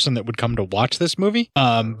type of person that would come to watch this movie,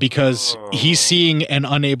 because he's seeing and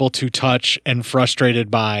unable to touch and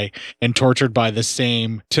frustrated by and tortured by the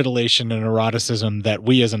same titillation and eroticism that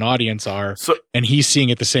we as an audience are, and he's seeing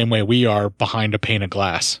it the same way we are behind a pane of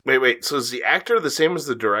glass. Wait, so is the actor the same as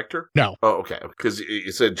the director? No. Oh, okay, because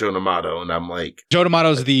you said Joe D'Amato, and I'm like... Joe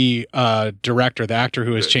D'Amato's the director, the actor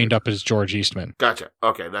who is chained up as George Eastman. Gotcha.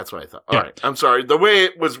 Okay, that's what I thought. All right, I'm sorry. The way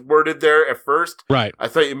it was worded there at first, right? I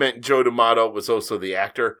thought you meant Joe D'Amato was also the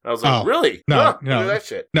actor. I was like, really? No. Look at that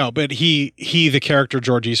shit. No, but he, the character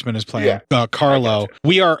George Eastman is playing, Carlo.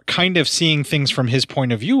 We are kind of seeing things from his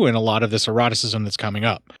point of view in a lot of this eroticism that's coming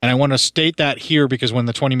up. And I want to state that here because when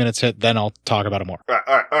the 20 minutes hit, then I'll talk about it more.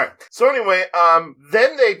 All right. So anyway,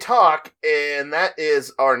 then they talk, and that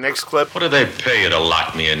is our next clip. What do they pay you to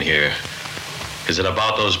lock me in here? Is it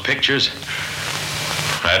about those pictures?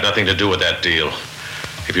 I had nothing to do with that deal.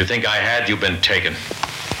 If you think I had, you've been taken.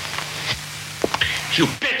 You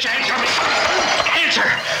bitch, answer me! Answer!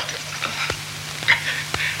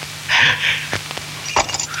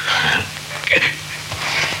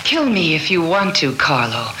 Kill me if you want to,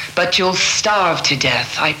 Carlo, but you'll starve to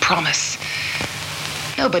death, I promise.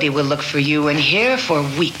 Nobody will look for you in here for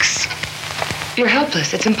weeks. You're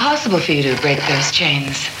helpless. It's impossible for you to break those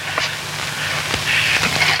chains.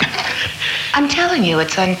 I'm telling you,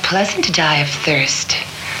 it's unpleasant to die of thirst.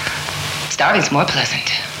 Starving's more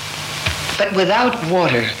pleasant. But without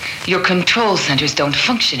water, your control centers don't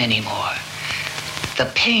function anymore.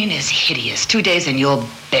 The pain is hideous. 2 days and you'll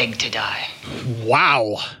beg to die.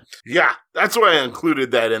 Wow. Yeah, that's why I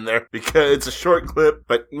included that in there, because it's a short clip,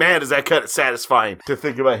 but man, is that kind of satisfying to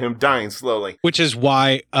think about him dying slowly. Which is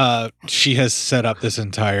why she has set up this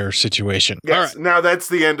entire situation. Yes, now that's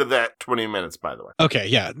the end of that 20 minutes, by the way. Okay,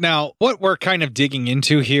 yeah. Now, what we're kind of digging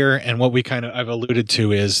into here and what I've alluded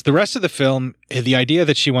to is the rest of the film, the idea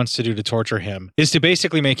that she wants to do to torture him is to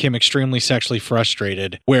basically make him extremely sexually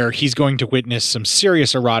frustrated, where he's going to witness some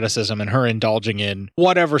serious eroticism and her indulging in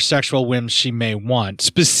whatever sexual whims she may want,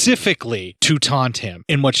 specifically to taunt him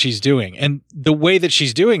in what she's doing. And the way that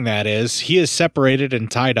she's doing that is he is separated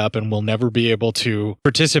and tied up and will never be able to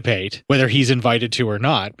participate, whether he's invited to or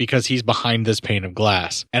not, because he's behind this pane of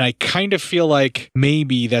glass. And I kind of feel like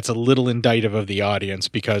maybe that's a little indicative of the audience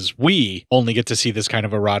because we only get to see this kind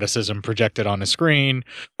of eroticism projected on a screen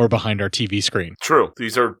or behind our TV screen. True.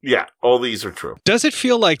 All these are true. Does it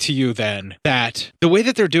feel like to you then that the way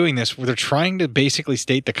that they're doing this, where they're trying to basically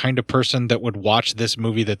state the kind of person that would watch this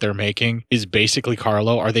movie that they're making is basically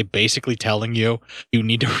Carlo? Are they basically telling you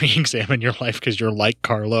need to re-examine your life because you're like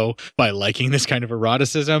Carlo by liking this kind of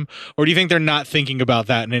eroticism? Or do you think they're not thinking about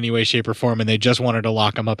that in any way, shape, or form and they just wanted to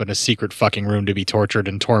lock him up in a secret fucking room to be tortured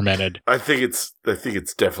and tormented? I think it's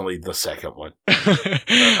definitely the second one.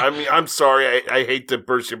 I mean, I'm sorry. I hate to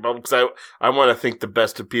burst your bubble because I want to think the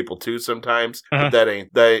best of people too sometimes, but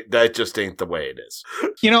that just ain't the way it is.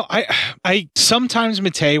 You know, I sometimes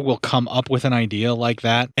Matei will come up with an idea like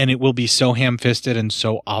that and it will be so ham-fisted and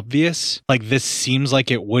so obvious. Like this seems like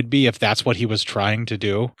it would be if that's what he was trying to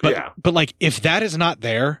do. But like if that is not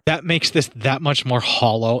there, that makes this that much more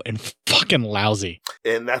hollow and fucking lousy.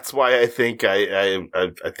 And that's why I think I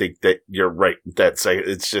think that you're right. That's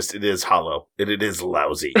it is hollow and it is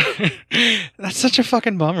lousy. That's such a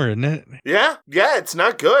fucking bummer, isn't it? Yeah, it's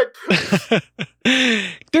not good.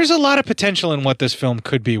 There's a lot of potential in what this film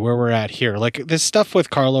could be where we're at here. Like this stuff with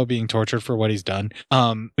Carlo being tortured for what he's done.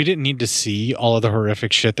 We didn't need to see all of the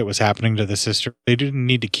horrific shit that was happening to the sister. They didn't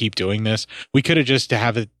need to keep doing this. We could have just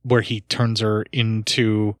have it where he turns her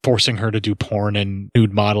into forcing her to do porn and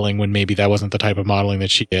nude modeling when maybe that wasn't the type of modeling that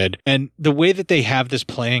she did. And the way that they have this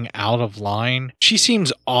playing out of line, she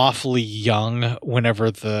seems awfully young whenever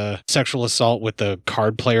the sexual assault with the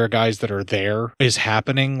card player guys that are there is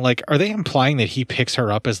happening. Like, are they implying that he picks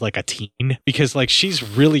her up as like a teen, because like she's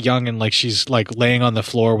really young and like she's like laying on the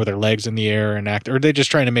floor with her legs in the air and or are they just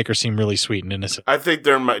trying to make her seem really sweet and innocent? I think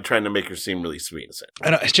they're trying to make her seem really sweet and innocent.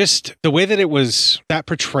 I don't, it's just the way that it was, that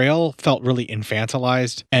portrayal felt really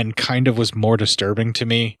infantilized and kind of was more disturbing to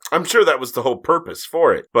me. I'm sure that was the whole purpose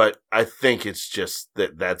for it, but I think it's just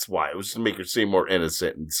that's why. It was to make her seem more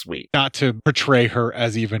innocent and sweet. Not to portray her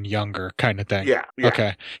as even younger kind of thing. Yeah.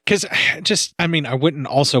 Okay. Because just, I mean, I wouldn't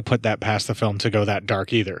also put that past the film to go that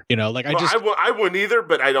dark either. You know, like I wouldn't either,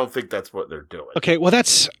 but I don't think that's what they're doing. Okay, well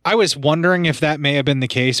I was wondering if that may have been the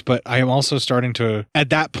case, but I am also starting to, at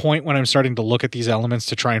that point when I'm starting to look at these elements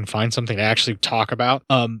to try and find something to actually talk about,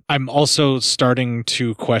 I'm also starting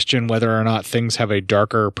to question whether or not things have a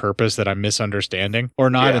darker purpose that I'm misunderstanding or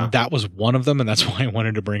not, and that was one of them, and that's why I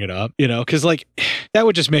wanted to bring it up, you know, because like that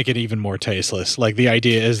would just make it even more tasteless. Like the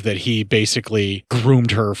idea is that he basically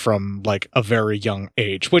groomed her from like a very young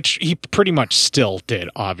age, which he pretty much still did,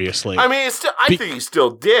 obviously. I mean, I think he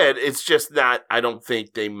still did. It's just that I don't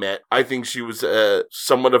think they met. I think she was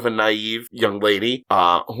somewhat of a naive young lady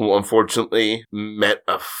who unfortunately met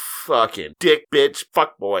a fucking dick bitch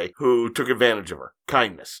fuckboy who took advantage of her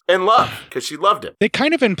kindness and love, because she loved him. They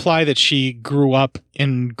kind of imply that she grew up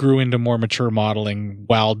and grew into more mature modeling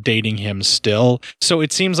while dating him still. So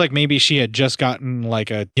it seems like maybe she had just gotten like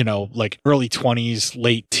a, you know, like early 20s,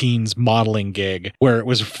 late teens modeling gig where it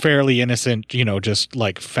was fairly innocent, you know, just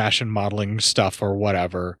like fashion modeling stuff or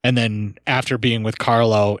whatever. And then after being with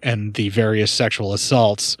Carlo and the various sexual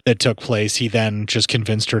assaults that took place, he then just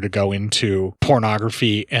convinced her to go into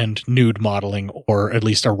pornography and nude modeling, or at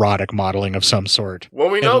least erotic modeling of some sort. Well,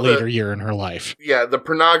 we know in a later year in her life. Yeah, the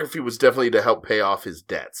pornography was definitely to help pay off his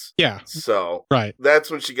debts. Yeah. So, right.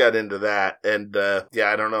 That's when she got into that. And,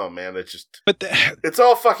 yeah, I don't know, man. It's just, but it's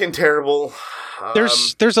all fucking terrible.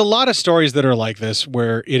 There's a lot of stories that are like this,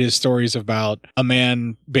 where it is stories about a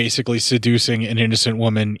man basically seducing an innocent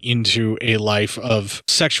woman into a life of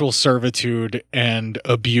sexual servitude and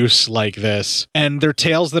abuse like this. And they're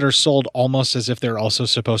tales that are sold almost as if they're also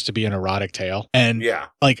supposed to be an erotic tale. And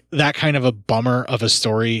like that kind of a bummer of a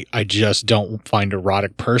story, I just don't find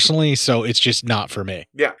erotic personally. So it's just not for me.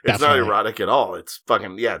 Yeah, it's not erotic at all. It's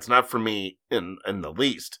fucking, it's not for me in the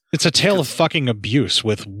least. It's a tale of fucking abuse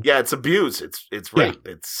with... Yeah, it's abuse. It's rape.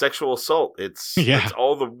 It's sexual assault. It's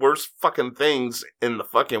all the worst fucking things in the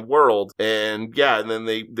fucking world. And and then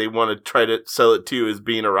they want to try to sell it to you as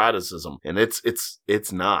being eroticism. And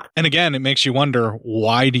it's not. And again, it makes you wonder,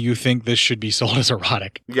 why do you think this should be sold as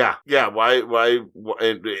erotic? Yeah. Why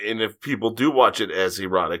and if people do watch it as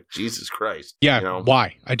erotic, Jesus Christ. Yeah, you know?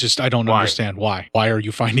 Why? I don't understand why. Why are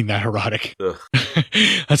you finding that erotic?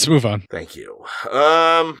 Let's move on. Thank you.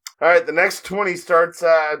 All right, the next 20 starts,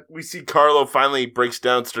 we see Carlo finally breaks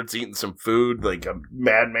down, starts eating some food like a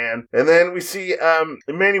madman. And then we see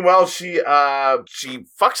Emmanuelle, she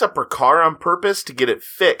fucks up her car on purpose to get it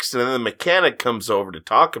fixed, and then the mechanic comes over to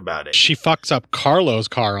talk about it. She fucks up Carlo's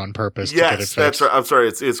car on purpose to get it fixed. That's right. I'm sorry,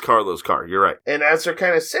 it's Carlo's car. You're right. And as they're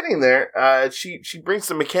kind of sitting there, she brings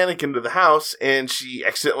the mechanic into the house, and she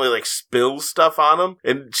accidentally like spills stuff on him,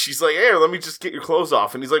 and she's like, "Hey, let me just get your clothes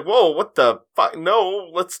off." And he's like, "Whoa, what the fuck? No,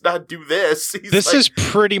 let's not do this." This is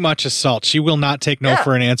pretty much assault. She will not take no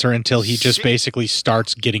for an answer until he just basically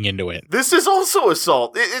starts getting into it. This is also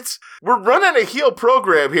assault. We're running a heel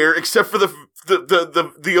program here, except for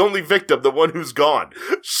the only victim, the one who's gone.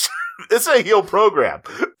 It's a heel program.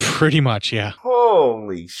 Pretty much, yeah.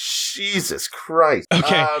 Holy Jesus Christ.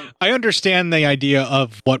 Okay, I understand the idea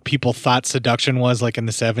of what people thought seduction was like in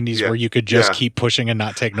the 70s, where you could just keep pushing and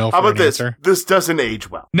not take no for an answer. This doesn't age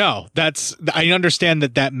well. No, I understand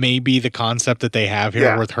that may be the concept that they have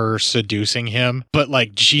here with her seducing him, but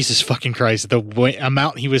like, Jesus fucking Christ, the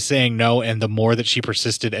amount he was saying no and the more that she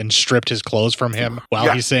persisted and stripped his clothes from him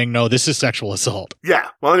while he's saying no, this is sexual assault. Yeah.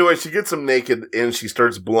 Well, anyway, she gets him naked and she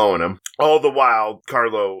starts blowing him. All the while,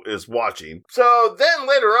 Carlo is watching. So then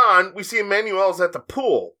later on, we see Emmanuelle's at the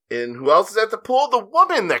pool. And who else is at the pool? The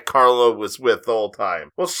woman that Carlo was with the whole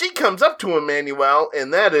time. Well, she comes up to Emmanuelle,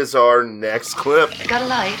 and that is our next clip. Got a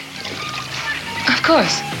light? Of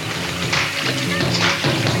course.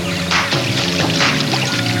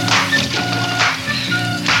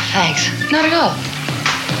 Thanks. Not at all.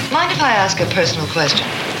 Mind if I ask a personal question?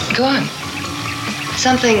 Go on.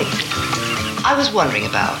 Something I was wondering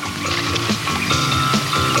about.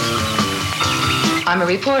 I'm a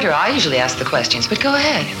reporter. I usually ask the questions, but go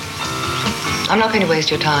ahead. I'm not going to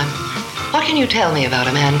waste your time. What can you tell me about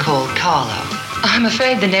a man called Carlo? I'm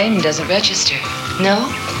afraid the name doesn't register. No?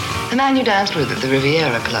 The man you danced with at the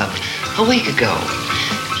Riviera Club a week ago.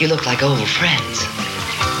 You look like old friends.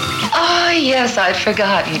 Oh, Why, yes, I'd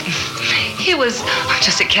forgotten. He was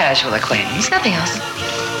just a casual acquaintance, nothing else.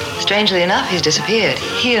 Strangely enough, he's disappeared.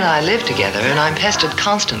 He and I live together, and I'm pestered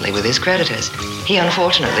constantly with his creditors. He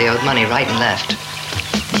unfortunately owed money right and left.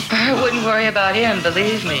 I wouldn't worry about him,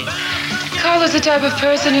 believe me. Carlo's the type of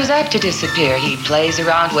person who's apt to disappear. He plays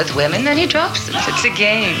around with women, then he drops them. It's a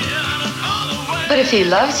game. But if he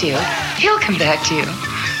loves you, he'll come back to you.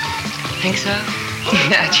 Think so?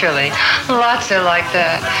 Naturally. Lots are like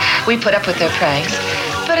that. We put up with their pranks.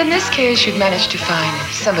 But in this case, you'd managed to find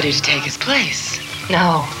somebody to take his place.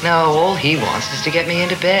 No, all he wants is to get me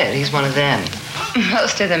into bed. He's one of them.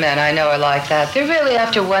 Most of the men I know are like that. They're really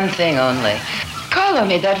after one thing only. Carlo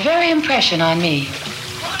made that very impression on me.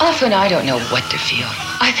 Often I don't know what to feel.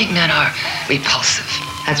 I think men are repulsive.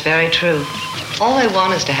 That's very true. All they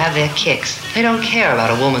want is to have their kicks. They don't care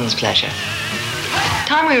about a woman's pleasure.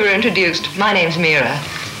 Time we were introduced, my name's Mira.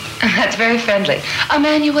 That's very friendly.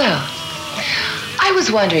 Emmanuel. I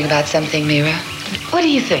was wondering about something, Mira. What do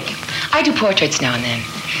you think? I do portraits now and then.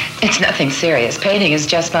 It's nothing serious. Painting is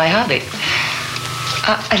just my hobby.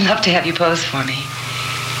 I'd love to have you pose for me.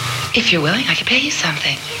 If you're willing, I could pay you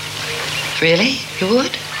something. Really? You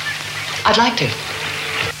would? I'd like to.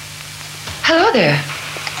 Hello there.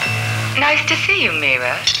 Nice to see you,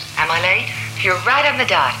 Mira. Am I late? You're right on the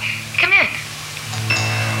dot. Come in.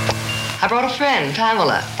 I brought a friend,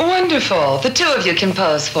 Pamela. Wonderful. The two of you can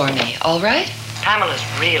pose for me, all right? Pamela's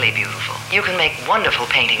really beautiful. You can make wonderful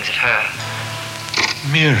paintings of her.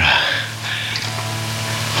 Mira.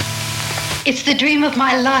 It's the dream of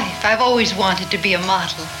my life. I've always wanted to be a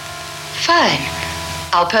model. Fine.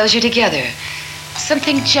 I'll pose you together.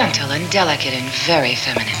 Something gentle and delicate and very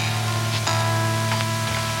feminine.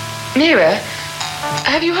 Mira,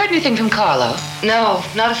 have you heard anything from Carlo? No,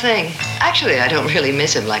 not a thing. Actually, I don't really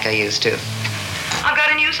miss him like I used to. I've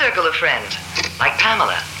got a new circle of friends, like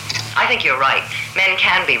Pamela. I think you're right. Men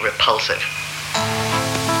can be repulsive.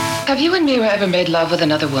 Have you and Mira ever made love with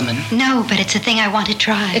another woman? No, but it's a thing I want to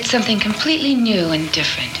try. It's something completely new and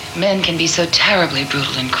different. Men can be so terribly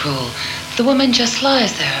brutal and cruel. The woman just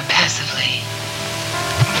lies there passively.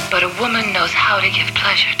 But a woman knows how to give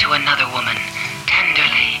pleasure to another woman.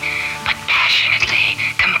 Tenderly, but passionately,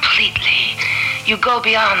 completely. You go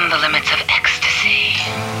beyond the limits of ecstasy.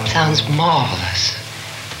 Sounds marvelous.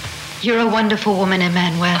 You're a wonderful woman,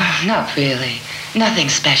 Emmanuel. Not really. Nothing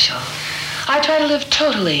special. I try to live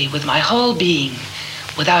totally with my whole being,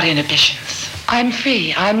 without inhibitions. I'm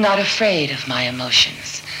free. I'm not afraid of my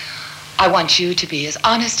emotions. I want you to be as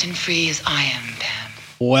honest and free as I am, Pam.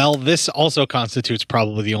 Well, this also constitutes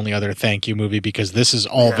probably the only other thank you movie because this is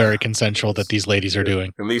all very consensual that these ladies are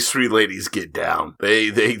doing. And these three ladies get down.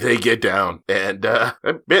 They get down. And I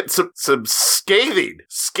bet some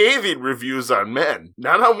scathing reviews on men.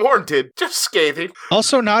 Not unwarranted, just scathing.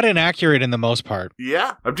 Also not inaccurate in the most part.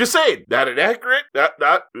 Yeah, I'm just saying. Not inaccurate, not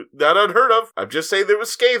unheard of. I'm just saying there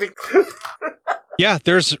was scathing. Yeah,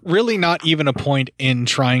 there's really not even a point in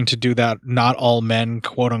trying to do that not all men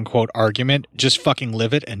quote unquote argument. Just fucking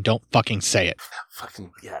live it and don't fucking say it.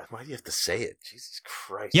 Fucking, yeah, why do you have to say it? Jesus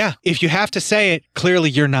Christ. Yeah, if you have to say it,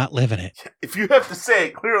 clearly you're not living it. If you have to say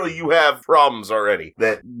it, clearly you have problems already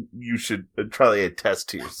that you should try to attest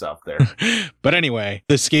to yourself there. But anyway,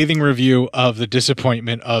 the scathing review of the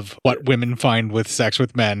disappointment of what women find with sex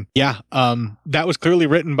with men. Yeah, that was clearly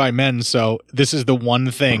written by men, so this is the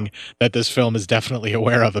one thing that this film is definitely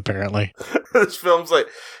aware of, apparently. This film's like,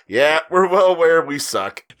 yeah, we're well aware we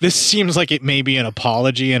suck. This seems like it may be an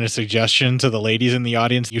apology and a suggestion to the ladies in the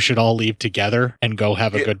audience. You should all leave together and go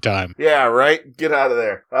have a good time. Yeah, right? Get out of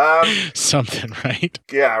there. Something, right?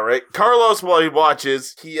 Yeah, right. Carlos, while he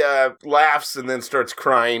watches, he laughs and then starts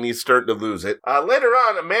crying. He's starting to lose it. Later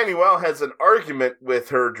on, Emmanuel has an argument with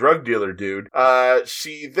her drug dealer dude.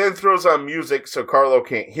 She then throws on music so Carlo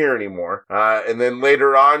can't hear anymore. And then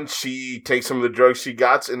later on, she takes some of the drugs she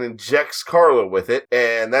got and injects Carlo with it.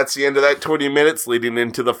 And that's the end of that 20 minutes leading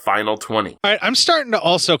into the final 20. All right, I'm starting to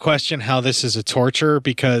also question how this is a torture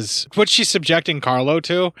because what she's subjecting Carlo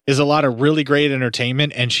to is a lot of really great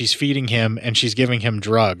entertainment and she's feeding him and she's giving him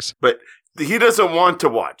drugs. But he doesn't want to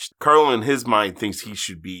watch. Carlo, in his mind, thinks he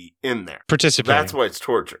should be in there. Participating. That's why it's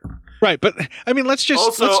torture. Right, but I mean, let's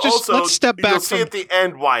step back. You'll see at the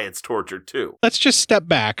end why it's torture too. Let's just step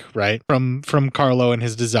back, right, from Carlo and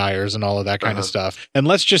his desires and all of that kind of stuff, and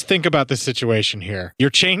let's just think about the situation here. You're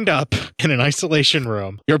chained up in an isolation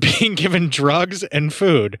room. You're being given drugs and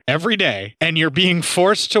food every day, and you're being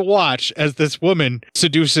forced to watch as this woman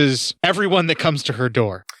seduces everyone that comes to her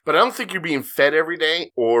door. But I don't think you're being fed every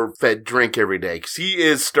day or fed drink every day because he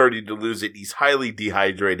is starting to lose it. He's highly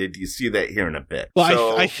dehydrated. You see that here in a bit.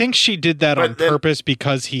 Well, I think she she did that on purpose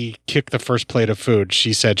because he kicked the first plate of food.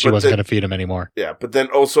 She said she wasn't going to feed him anymore. Yeah, but then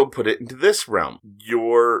also put it into this realm.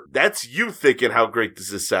 That's you thinking how great does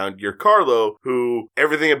this sound. You're Carlo, who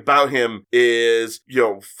everything about him is,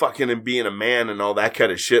 fucking and being a man and all that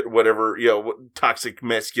kind of shit, whatever, toxic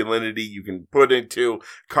masculinity you can put into.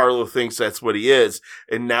 Carlo thinks that's what he is,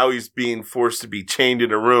 and now he's being forced to be chained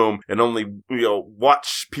in a room and only,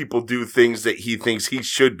 watch people do things that he thinks he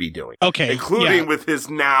should be doing. Okay. Including with his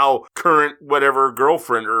now current whatever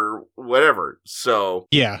girlfriend or whatever. So.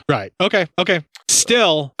 Yeah, right. Okay.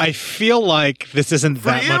 Still, I feel like this isn't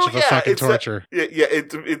that much of a fucking torture.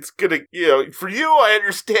 It's gonna, for you, I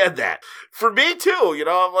understand that. For me too,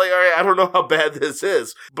 I'm like, all right, I don't know how bad this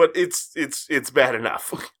is, but it's bad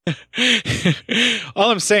enough.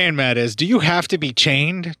 All I'm saying, Matt, is do you have to be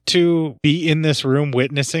chained to be in this room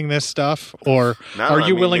witnessing this stuff? Or are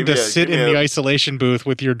you willing to sit in the isolation booth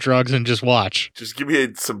with your drugs and just watch? Just give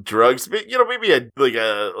me some drugs, maybe a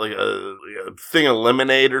thing of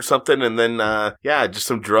lemonade or something, and then, just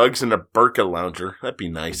some drugs and a Burka lounger. That'd be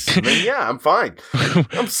nice. And then, I'm fine.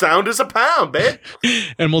 I'm sound as a pound, man.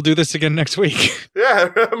 And we'll do this again next week.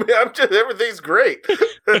 Yeah, everything's great.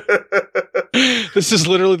 This is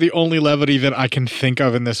literally the only levity that I can think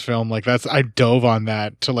of in this film. Like I dove on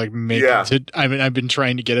that to like make it. I've been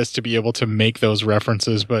trying to get us to be able to make those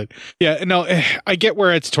references, but I get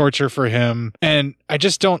where it's torture for him, and I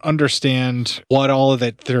just don't understand what all of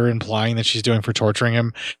that they're implying that she's doing for torturing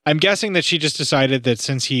him. I'm guessing that she just decided that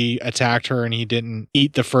since he attacked her and he didn't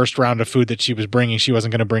eat the first round of food that she was bringing, she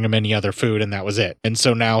wasn't going to bring him any other food, and that was it. And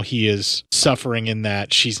so now he is suffering in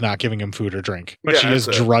that she's not giving him food or drink, but she is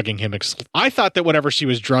drugging him. I thought that whatever she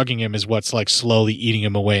was drugging him is what's like slowly eating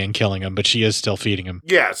him away and killing him, but she is still feeding him.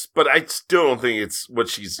 Yes, but I still don't think it's what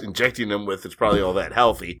she's injecting him with. It's probably all that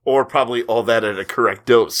healthy, or probably all that at a correct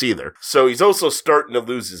dose either. So he's also starting to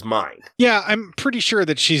lose his mind. Yeah, I'm pretty sure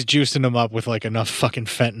that she's juicing him up with like enough fucking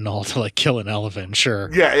fentanyl to like kill an elephant. Sure.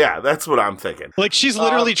 Yeah, that's what I'm thinking. Like she's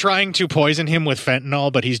literally trying to poison him with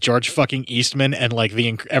fentanyl, but he's George fucking Eastman, and like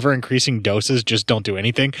the ever increasing doses just don't do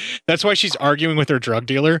anything. That's why she's arguing with her drug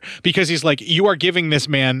dealer, because he's like, you are giving this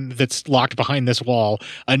man that's locked behind this wall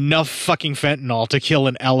enough fucking fentanyl to kill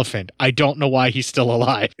an elephant. I don't know why he's still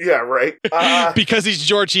alive. Yeah, right. Because he's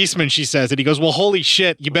George Eastman, she says, and he goes, well, holy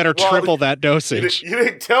shit, you better triple that dosage. You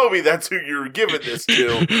didn't tell me that's who you were giving this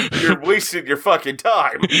to. You're wasting your fucking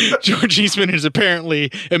time. George Eastman is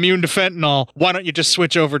apparently immune to fentanyl. Why don't you just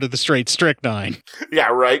switch over to the straight strychnine? Yeah,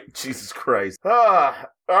 right. Jesus Christ. All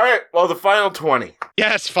right. Well, the final 20.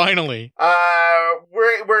 Yes, finally.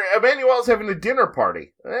 Where Emmanuel's having a dinner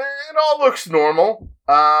party. It all looks normal.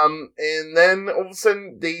 And then all of a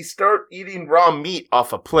sudden they start eating raw meat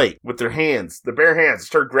off a plate with their hands, their bare hands,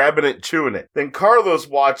 start grabbing it and chewing it. Then Carlo's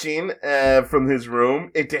watching from his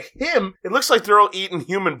room, and to him, it looks like they're all eating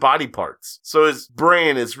human body parts. So his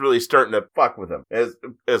brain is really starting to fuck with him,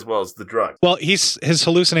 as well as the drug. Well, his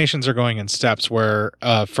hallucinations are going in steps where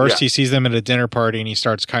first he sees them at a dinner party and he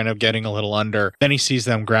starts kind of getting a little under. Then he sees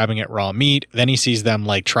them grabbing at raw meat. Then he sees them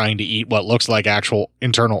like trying to eat what looks like actual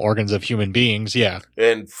internal organs of human beings. Yeah.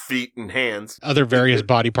 And feet and hands. Other various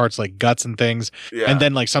body parts like guts and things. Yeah. And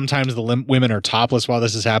then like sometimes the women are topless while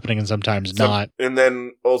this is happening and sometimes not. And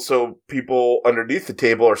then also people underneath the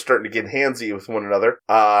table are starting to get handsy with one another.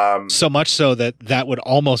 So much so that would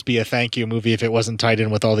almost be a thank you movie if it wasn't tied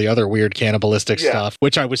in with all the other weird cannibalistic stuff,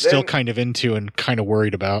 which I was still kind of into and kind of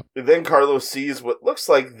worried about. Then Carlos sees what looks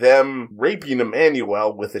like them raping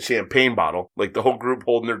Emmanuel with a champagne bottle. Like the whole group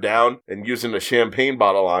holding her down and using a champagne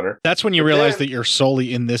bottle on her. That's when you realize that you're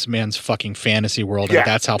solely in this man's fucking fantasy world, and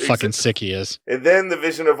that's how fucking sick he is. And then the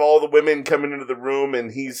vision of all the women coming into the room,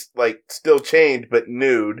 and he's like still chained but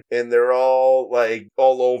nude, and they're all like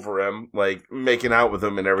all over him, like making out with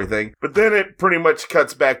him and everything. But then it pretty much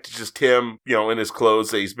cuts back to just him, in his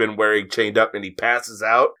clothes that he's been wearing, chained up, and he passes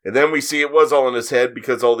out. And then we see it was all in his head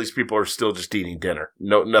because all these people are still just eating dinner.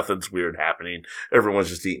 No, nothing's weird happening. Everyone's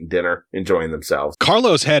just eating dinner, enjoying themselves.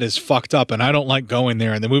 Carlo's head is fucked up, and I don't like going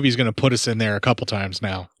there, and the movie's going to put us in there a couple times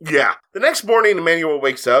now. Yeah. The next morning, Emmanuel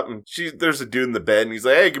wakes up, and there's a dude in the bed, and he's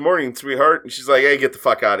like, hey, good morning, sweetheart. And she's like, hey, get the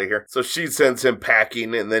fuck out of here. So she sends him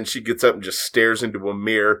packing, and then she gets up and just stares into a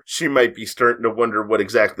mirror. She might be starting to wonder what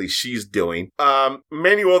exactly she's doing.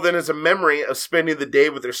 Emmanuel then has a memory of spending the day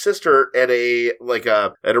with her sister at a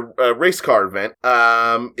race car event.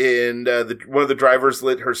 One of the drivers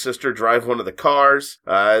let her sister drive one of the cars.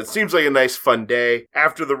 It seems like a nice, fun day.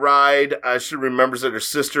 After the ride, she remembers that her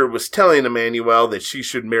sister was telling Emmanuel Emmanuel that she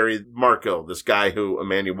should marry Marco, this guy who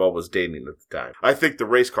Emmanuel was dating at the time. I think the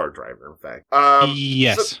race car driver, in fact.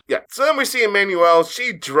 Yes. So then we see Emmanuel.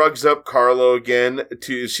 She drugs up Carlo again.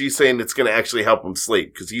 She's saying it's going to actually help him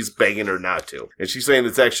sleep because he's begging her not to. And she's saying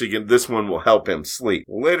it's actually this one will help him sleep.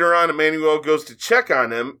 Later on, Emmanuel goes to check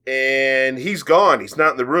on him and he's gone. He's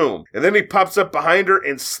not in the room. And then he pops up behind her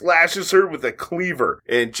and slashes her with a cleaver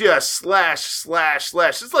and just slash.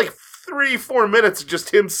 It's like 3-4 minutes of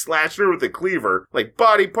just him slashing her with a cleaver. Like,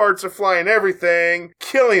 body parts are flying, everything,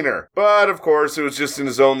 killing her. But, of course, it was just in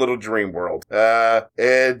his own little dream world.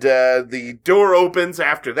 The door opens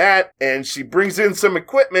after that, and she brings in some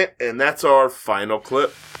equipment, and that's our final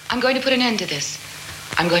clip. I'm going to put an end to this.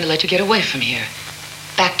 I'm going to let you get away from here.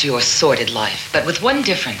 Back to your sordid life, but with one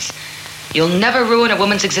difference. You'll never ruin a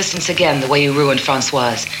woman's existence again the way you ruined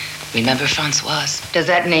Françoise. Remember Françoise? Does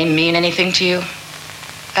that name mean anything to you?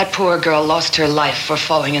 That poor girl lost her life for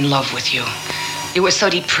falling in love with you. You were so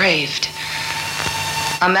depraved.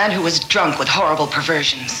 A man who was drunk with horrible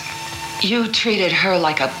perversions. You treated her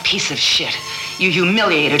like a piece of shit. You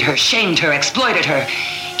humiliated her, shamed her, exploited her,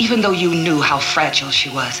 even though you knew how fragile she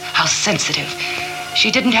was, how sensitive. She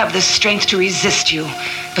didn't have the strength to resist you,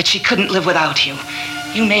 but she couldn't live without you.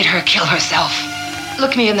 You made her kill herself.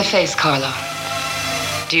 Look me in the face, Carlo.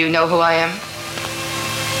 Do you know who I am?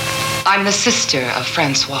 I'm the sister of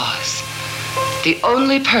Françoise, the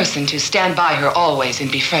only person to stand by her always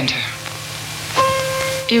and befriend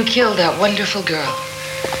her. You killed that wonderful girl,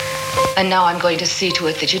 and now I'm going to see to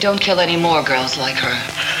it that you don't kill any more girls like her.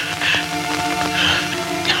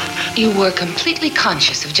 You were completely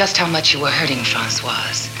conscious of just how much you were hurting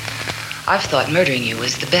Françoise. I've thought murdering you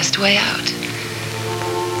was the best way out.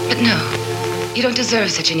 But no, you don't deserve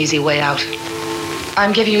such an easy way out.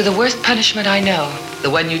 I'm giving you the worst punishment I know, the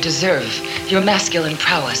one you deserve, your masculine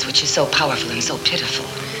prowess, which is so powerful and so pitiful.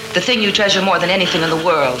 The thing you treasure more than anything in the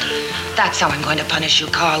world. That's how I'm going to punish you,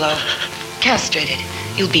 Carlo. Castrated.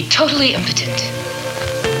 You'll be totally impotent.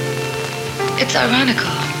 It's ironical.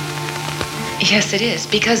 Yes, it is,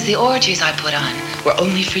 because the orgies I put on were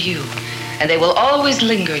only for you, and they will always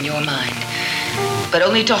linger in your mind, but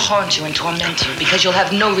only to haunt you and torment you, because you'll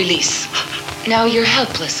have no release. Now you're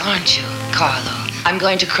helpless, aren't you, Carlo? I'm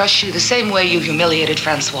going to crush you the same way you humiliated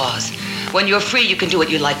Françoise. When you're free, you can do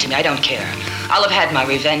what you like to me. I don't care. I'll have had my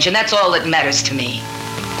revenge, and that's all that matters to me.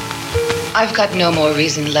 I've got no more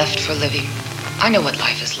reason left for living. I know what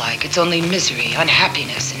life is like. It's only misery,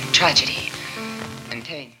 unhappiness, and tragedy, and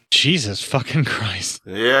pain. Jesus fucking Christ.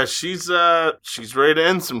 Yeah, she's ready to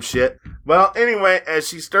end some shit. Well, anyway, as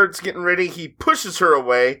she starts getting ready, he pushes her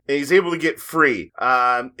away, and he's able to get free.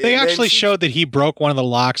 They actually showed that he broke one of the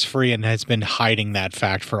locks free and has been hiding that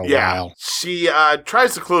fact for a while. She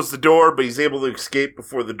tries to close the door, but he's able to escape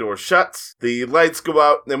before the door shuts. The lights go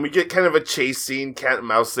out, then we get kind of a chase scene, cat and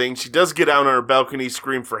mouse thing. She does get out on her balcony,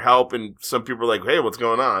 scream for help, and some people are like, hey, what's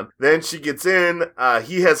going on? Then she gets in,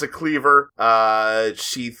 he has a cleaver,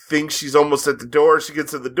 she thinks she's almost at the door, she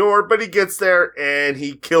gets to the door, but he gets there, and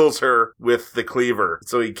he kills her with the cleaver.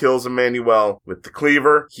 So he kills Emmanuel with the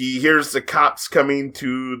cleaver. He hears the cops coming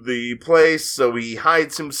to the place, so he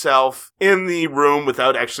hides himself in the room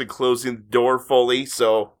without actually closing the door fully,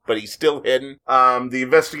 but he's still hidden. The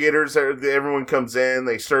investigators, everyone comes in,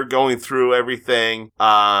 they start going through everything.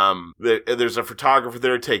 There's a photographer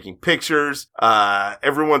there taking pictures.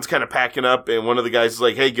 Everyone's kind of packing up, and one of the guys is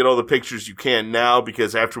like, hey, get all the pictures you can now,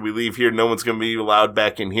 because after we leave here, no one's going to be allowed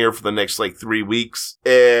back in here for the next, 3 weeks.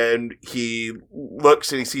 And he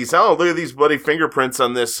looks and he sees, oh, look at these bloody fingerprints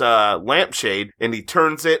on this lampshade, and he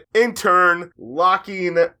turns it in turn,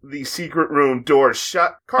 locking the secret room door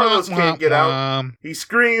shut. Carlos can't get out. He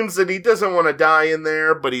screams that he doesn't want to die in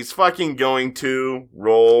there, but he's fucking going to.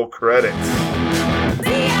 Roll credits.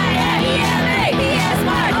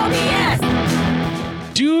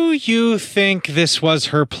 Do you think this was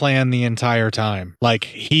her plan the entire time? Like,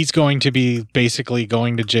 he's going to be basically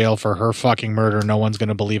going to jail for her fucking murder. No one's going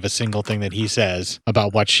to believe a single thing that he says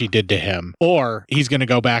about what she did to him. Or he's going to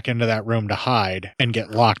go back into that room to hide and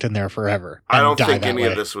get locked in there forever. I don't think any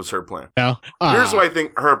of this was her plan. No? Here's what I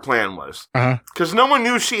think her plan was. Because no one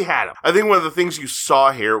knew she had him. I think one of the things you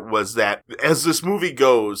saw here was that as this movie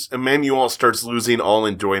goes, Emmanuel starts losing all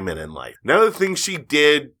enjoyment in life. None of the things she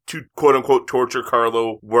did to quote unquote torture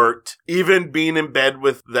Carlo worked. Even being in bed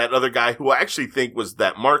with that other guy who I actually think was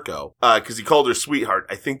that Marco, because he called her sweetheart.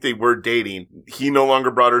 I think they were dating. He no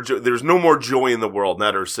longer brought her joy. There's no more joy in the world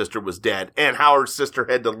now that her sister was dead. And how her sister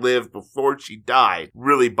had to live before she died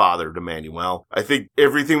really bothered Emmanuelle. I think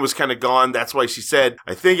everything was kind of gone. That's why she said,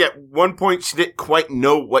 I think at one point she didn't quite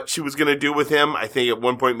know what she was going to do with him. I think at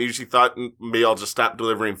one point maybe she thought, maybe I'll just stop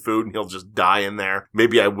delivering food and he'll just die in there.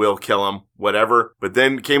 Maybe I will kill him. Whatever. But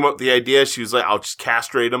then came up with the idea. She was like, I'll just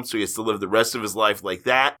castrate him so he has to live the rest of his life like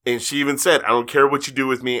that. And she even said, I don't care what you do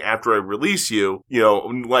with me after I release you. You know,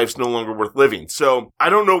 life's no longer worth living. So I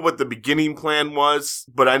don't know what the beginning plan was,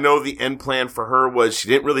 but I know the end plan for her was she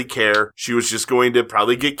didn't really care. She was just going to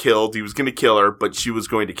probably get killed. He was going to kill her, but she was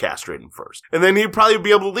going to castrate him first. And then he'd probably be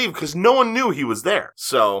able to leave because no one knew he was there.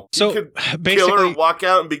 So he could kill her, walk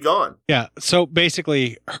out, and be gone. Yeah. So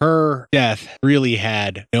basically, her death really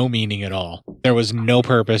had no meaning at all. There was no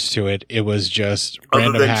purpose to it. It was just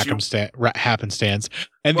random happenstance.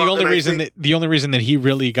 And the only reason that he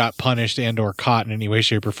really got punished and or caught in any way,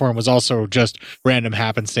 shape, or form was also just random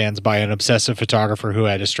happenstance by an obsessive photographer who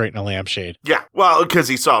had to straighten a lampshade. Yeah, well, because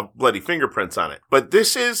he saw bloody fingerprints on it. But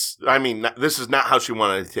this is not how she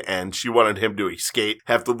wanted it to end. She wanted him to escape,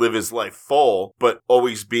 have to live his life full, but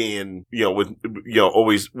always being,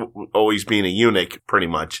 always being a eunuch, pretty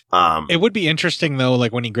much. It would be interesting though,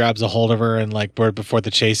 like when he grabs a hold of her and like before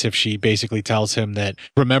the chase, if she basically tells him that,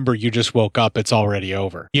 remember, you just woke up, it's already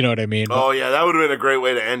over. You know what I mean? Oh yeah, that would have been a great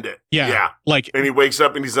way to end it. Yeah. Like, and he wakes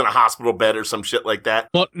up and he's in a hospital bed or some shit like that.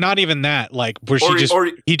 Well, not even that. Like, where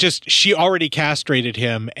she already castrated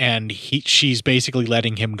him, and she's basically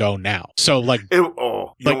letting him go now. So like, that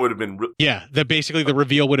would have been. Basically the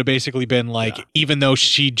reveal would have basically been like, even though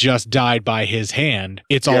she just died by his hand,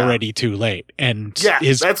 it's already too late. And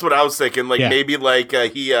that's what I was thinking. Like maybe like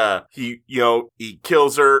he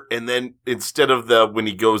kills her, and then instead of when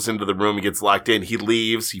he goes into the room, he gets locked in. He leaves.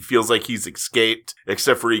 He feels like he's escaped,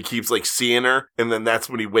 except for he keeps like seeing her, and then that's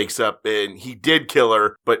when he wakes up and he did kill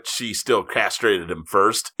her, but she still castrated him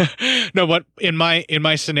first. No, but in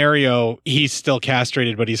my scenario, he's still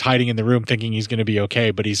castrated, but he's hiding in the room thinking he's going to be okay,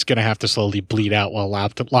 but he's going to have to slowly bleed out while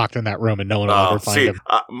locked in that room, and no one will ever find him.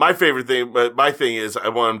 My thing is I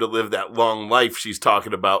want him to live that long life she's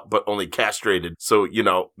talking about, but only castrated. So,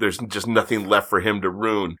 there's just nothing left for him to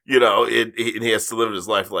ruin. He has to live his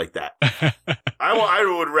life like that. I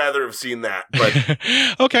would rather have seen that, but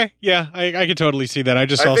okay, yeah, I could totally see that. I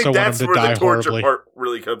also want him to die horribly. That's where the torture part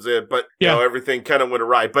really comes in, but everything kind of went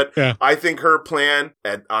awry. But I think her plan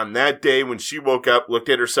on that day when she woke up, looked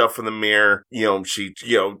at herself in the mirror, she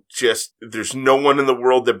just there's no one in the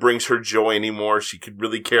world that brings her joy anymore. She could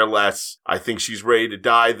really care less. I think she's ready to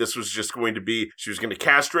die. This was just going to be, she was going to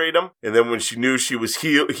castrate him, and then when she knew he was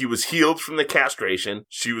healed from the castration,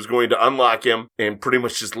 she was going to unlock him and pretty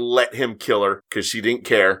much just let him kill her because she didn't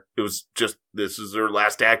care. It was just, this is her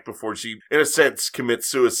last act before she, in a sense, commits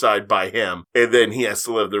suicide by him. And then he has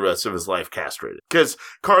to live the rest of his life castrated. Because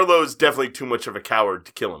Carlo is definitely too much of a coward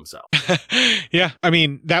to kill himself. Yeah. I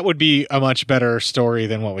mean, that would be a much better story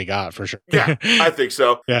than what we got, for sure. Yeah, I think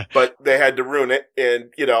so. Yeah. But they had to ruin it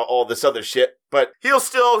and, all this other shit. But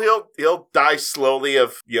he'll die slowly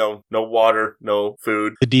of, no water, no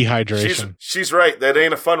food. The dehydration. She's right. That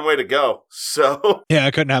ain't a fun way to go. So. Yeah,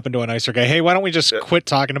 it couldn't happen to a nicer guy. Hey, why don't we just quit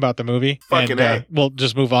talking about the movie? Fucking A. We'll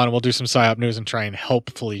just move on and we'll do some PSYOP news and try and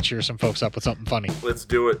hopefully cheer some folks up with something funny. Let's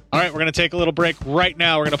do it. All right, we're going to take a little break right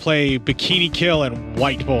now. We're going to play Bikini Kill and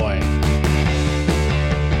White Boy.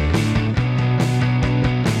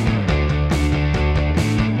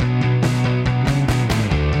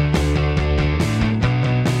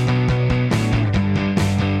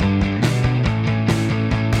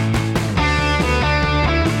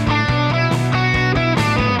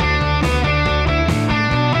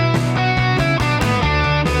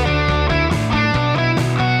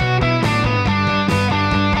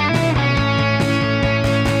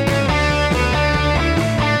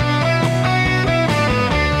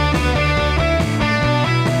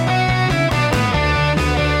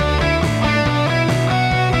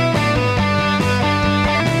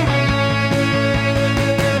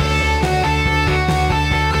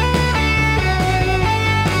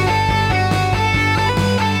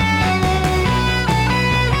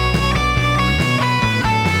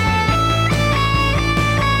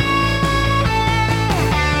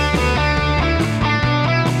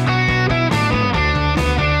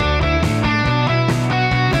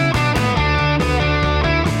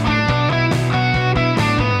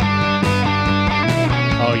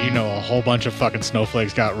 whole bunch of fucking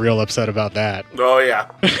snowflakes got real upset about that. Oh, yeah.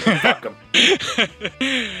 Fuck 'em.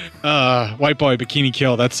 White Boy Bikini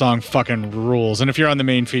Kill, that song fucking rules. And if you're on the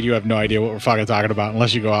main feed, you have no idea what we're fucking talking about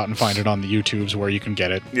unless you go out and find it on the YouTubes where you can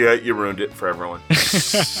get it. Yeah, you ruined it for everyone.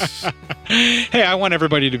 Hey, I want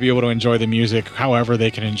everybody to be able to enjoy the music however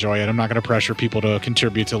they can enjoy it. I'm not going to pressure people to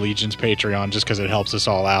contribute to Legion's Patreon just because it helps us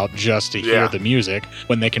all out just to hear the music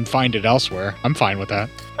when they can find it elsewhere. I'm fine with that.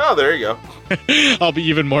 Oh, there you go. I'll be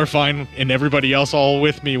even more fine, and everybody else all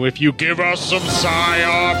with me, if you give us some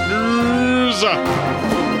PSYOP news.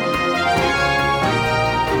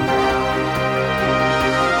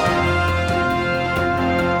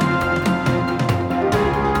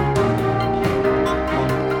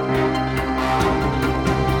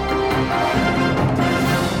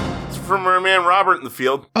 From our man Robert in the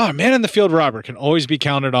field. Oh, Man in the Field Robert can always be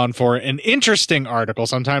counted on for an interesting article.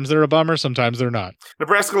 Sometimes they're a bummer, sometimes they're not.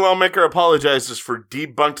 Nebraska lawmaker apologizes for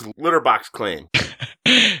debunked litter box claim.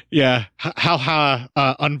 Yeah. How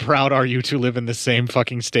unproud are you to live in the same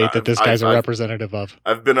fucking state that this guy's a representative of?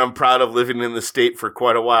 I've been unproud of living in the state for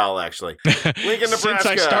quite a while, actually. Lincoln, Nebraska. Since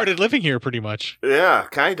I started living here, pretty much. Yeah,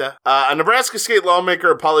 kinda. A Nebraska state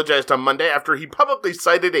lawmaker apologized on Monday after he publicly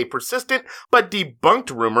cited a persistent but debunked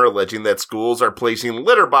rumor alleging that schools are placing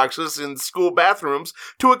litter boxes in school bathrooms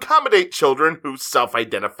to accommodate children who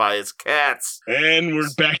self-identify as cats. And we're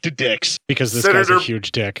back to dicks. Because this guy's a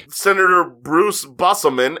huge dick. Senator Bruce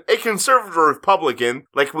Busselman, a conservative Republican,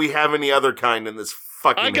 like we have any other kind in this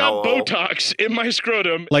fucking I got hellhole. Botox in my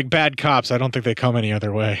scrotum. Like bad cops, I don't think they come any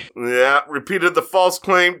other way. Yeah, repeated the false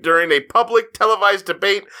claim during a public televised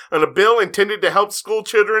debate on a bill intended to help school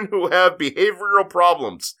children who have behavioral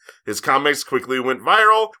problems. His comments quickly went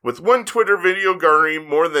viral, with one Twitter video garnering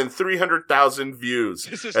more than 300,000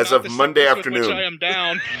 views as of Monday afternoon. Which I am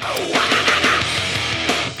down.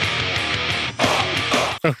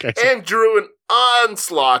 Okay. And drew an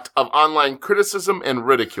onslaught of online criticism and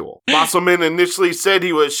ridicule. Bosselman initially said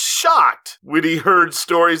he was shocked when he heard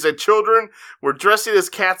stories that children were dressing as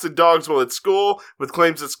cats and dogs while at school, with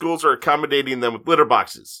claims that schools are accommodating them with litter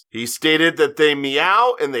boxes. He stated that they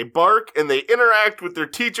meow and they bark and they interact with their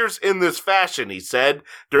teachers in this fashion, he said,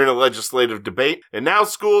 during a legislative debate. And now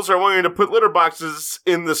schools are wanting to put litter boxes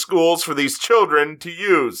in the schools for these children to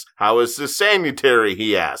use. How is this sanitary,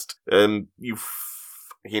 he asked. And you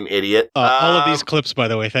fucking idiot. All of these clips, by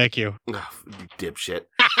the way, thank you. You dipshit.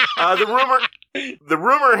 The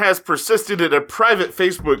rumor has persisted in a private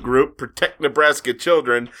Facebook group, Protect Nebraska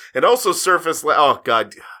Children, and also surfaced. Oh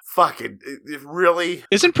God, fucking really?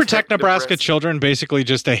 Isn't Protect Nebraska Children basically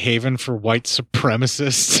just a haven for white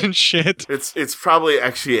supremacists and shit? It's probably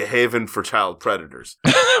actually a haven for child predators.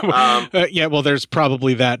 Yeah, well, there's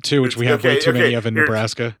probably that too, which we have way too many of in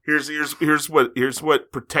Nebraska. Here's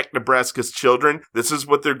what Protect Nebraska's Children. This is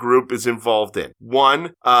what their group is involved in.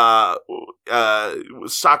 One,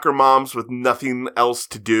 soccer moms with nothing else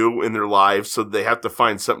to do in their lives, so they have to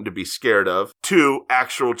find something to be scared of. Two,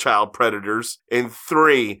 actual child predators, and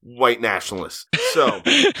three, white nationalists. So,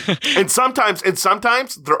 and sometimes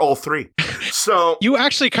they're all three. So you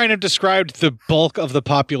actually kind of described the bulk of the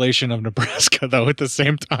population of Nebraska, though, at the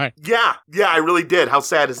same time. Yeah, I really did. How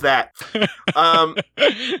sad is that?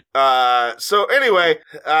 So anyway,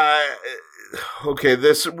 okay,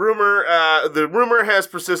 the rumor has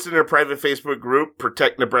persisted in a private Facebook group,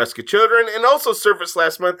 Protect Nebraska Children, and also surfaced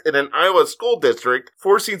last month in an Iowa school district,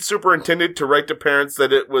 forcing superintendent to write to parents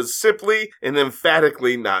that it was simply and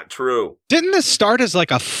emphatically not true. Didn't this start as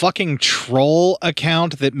like a fucking troll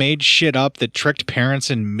account that made shit up that tricked parents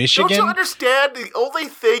in Michigan? Don't you understand? The only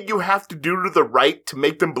thing you have to do to the right to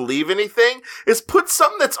make them believe anything is put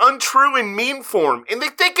something that's untrue in meme form, and they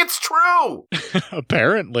think it's true.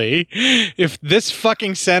 Apparently. If this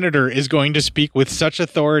fucking senator is going to speak with such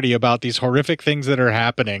authority about these horrific things that are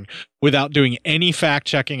happening without doing any fact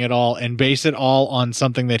checking at all and base it all on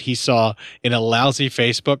something that he saw in a lousy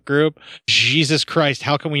Facebook group, Jesus Christ,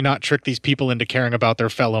 how can we not trick these people into caring about their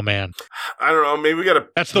fellow man? I don't know. Maybe we got to.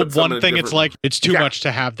 That's the one thing. It's like it's too much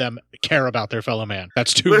to have them care about their fellow man.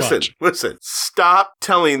 That's too much. Listen. Stop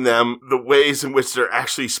telling them the ways in which they're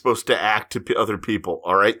actually supposed to act to other people.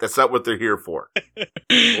 All right, that's not what they're here for.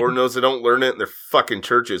 Lord knows they don't learn it in their fucking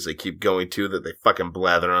churches they keep going to that they fucking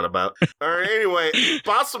blather on about. All right. Anyway,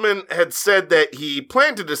 Bosselman had said that he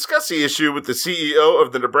planned to discuss the issue with the CEO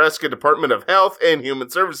of the Nebraska Department of Health and Human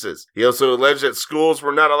Services. He also alleged that schools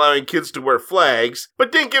were not allowing kids to wear flags,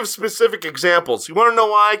 but didn't give specific examples. You want to know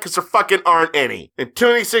why? Because there fucking aren't any. In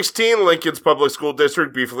 2016, Lincoln's public school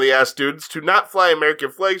district briefly asked students to not fly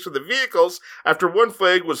American flags from the vehicles after one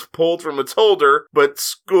flag was pulled from its holder, but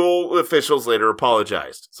school officials later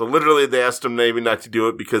apologized. So literally they asked them maybe not to do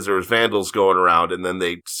it because there was vandals going around, and then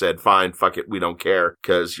they said, fine, fuck it, we don't care,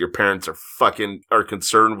 because your parents are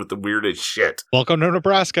concerned with the weirdest shit. Welcome to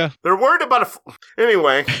Nebraska. They're worried about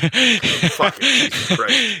anyway. Fucking Jesus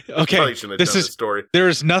Christ. Okay, Probably shouldn't have done this story. There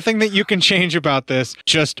is nothing that you can change about this.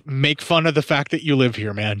 Just make fun of the fact that you live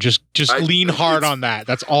here, man. Just lean hard on that.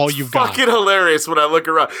 That's all you've got. Fucking hilarious when I look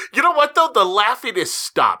around. You know what though? The laughing is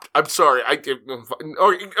stopped. I'm sorry. I can't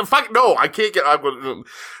get. I'm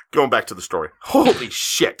going back to the story. Holy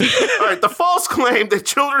shit. All right, the false claim that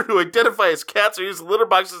children who identify as cats are using litter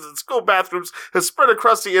boxes in school bathrooms has spread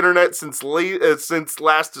across the internet since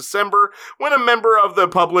last December, when a member of the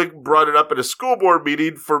public brought it up at a school board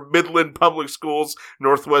meeting for Midland Public Schools,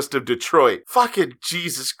 northwest of Detroit. Fucking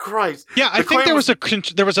Jesus Christ. Yeah, I think there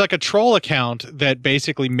was like a troll account that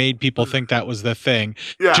basically made people think that was the thing,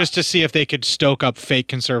 just to see if they could stoke up fake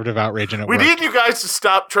conservative outrage. And we need you guys to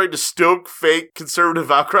stop trying to stoke fake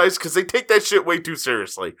conservative outcries, because they take that shit way too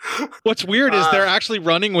seriously. What's weird is they're actually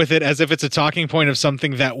running with it as if it's a talking point of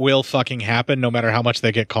something that will fucking happen no matter how much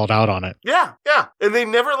they get called out on it. Yeah. And they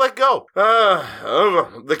never let go.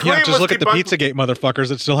 The claim just look at the Pizzagate motherfuckers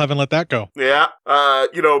that still haven't let that go. Yeah.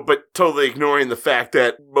 But totally ignoring the fact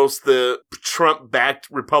that most of the Trump-backed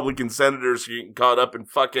Republican senators are getting caught up in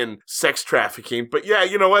fucking sex trafficking. But yeah,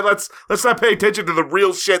 you know what? Let's not pay attention to the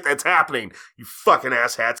real shit that's happening, you fucking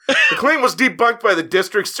asshats. The claim was debunked by the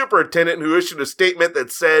district's superintendent, who issued a statement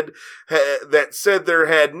that said there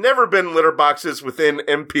had never been litter boxes within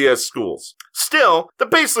MPS schools. Still, the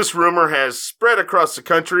baseless rumor has spread across the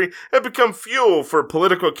country and become fuel for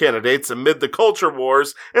political candidates amid the culture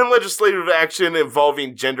wars and legislative action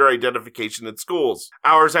involving gender identification in schools.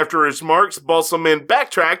 Hours after his remarks, Balsaman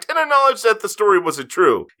backtracked and acknowledged that the story wasn't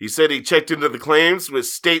true. He said he checked into the claims with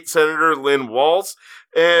State Senator Lynn Walz,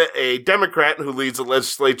 a Democrat who leads the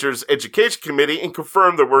legislature's education committee, and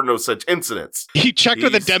confirmed there were no such incidents. He checked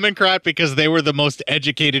with a Democrat because they were the most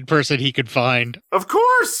educated person he could find. Of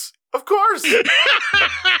course! Of course!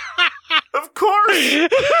 Of course!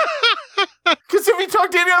 Because if he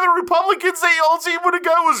talked to any other Republicans, all he would have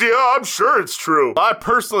got was, yeah, I'm sure it's true. I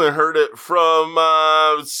personally heard it from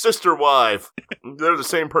sister wife. They're the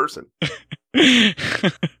same person.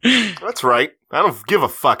 That's right. I don't give a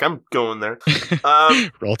fuck. I'm going there.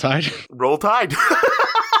 Roll Tide. Roll Tide.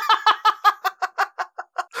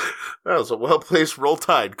 That was a well-placed Roll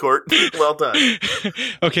Tide, Court. Well done.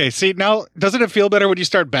 Okay, see, now, doesn't it feel better when you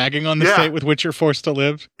start bagging on the state with which you're forced to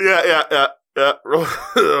live? Yeah.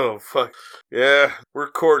 Oh, fuck. Yeah,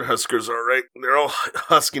 we're Cornhuskers, all right. They're all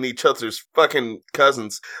husking each other's fucking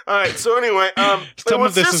cousins. All right, so anyway, some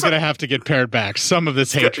of this is going to have to get pared back. Some of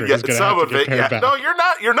this hatred is going to have to get pared back. No,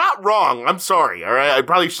 you're not wrong. I'm sorry, all right? I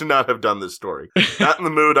probably should not have done this story. Not in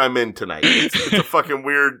the mood I'm in tonight. It's a fucking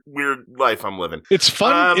weird life I'm living. It's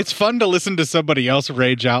fun. It's fun to listen to somebody else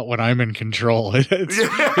rage out when I'm in control. It's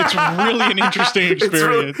really an interesting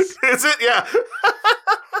experience. Is it? Yeah.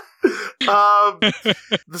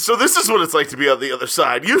 So this is what it's like to be on the other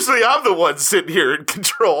side. Usually I'm the one sitting here in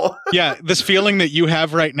control. Yeah, this feeling that you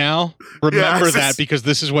have right now, remember that, because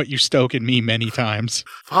this is what you stoke in me many times.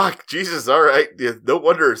 Fuck, Jesus, all right. Yeah, no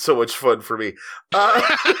wonder it's so much fun for me.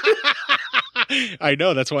 I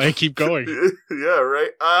know, that's why I keep going. Yeah,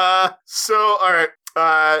 right. So, all right.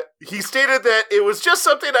 He stated that it was just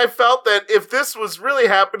something I felt that if this was really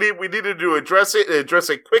happening, we needed to address it and address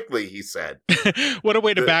it quickly, he said. What a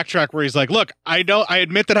way to backtrack where he's like, look, I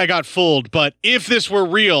admit that I got fooled, but if this were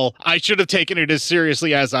real, I should have taken it as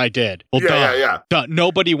seriously as I did. Well, duh.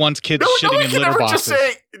 Nobody wants kids shitting in litter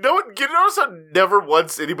boxes. You notice how never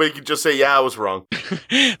once anybody can just say, yeah, I was wrong.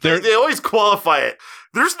 They always qualify it.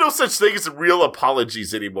 There's no such thing as real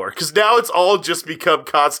apologies anymore, because now it's all just become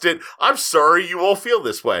constant. I'm sorry you all feel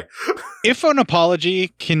this way. If an apology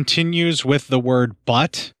continues with the word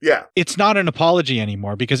but, it's not an apology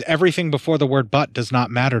anymore, because everything before the word but does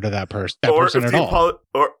not matter to that person at all.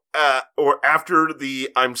 or after the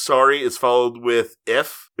I'm sorry is followed with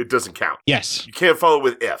if, it doesn't count. Yes. You can't follow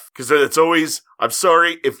with if, because it's always, I'm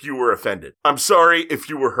sorry if you were offended. I'm sorry if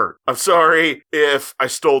you were hurt. I'm sorry if I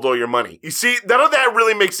stole all your money. You see, none of that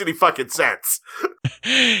really makes any fucking sense.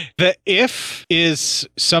 The if is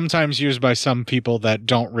sometimes used by some people that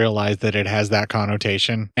don't realize that it has that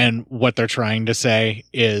connotation. And what they're trying to say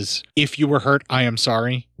is, if you were hurt, I am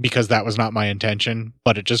sorry, because that was not my intention.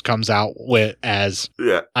 But it just comes out with as,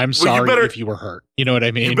 I'm sorry if you were hurt. You know what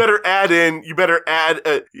I mean? You better add,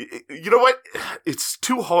 you know what? It's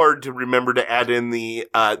too hard to remember to add in the,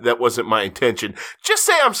 that wasn't my intention. Just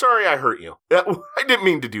say, I'm sorry I hurt you. I didn't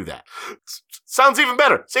mean to do that. Sounds even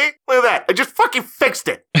better. See? Look at that. I just fucking fixed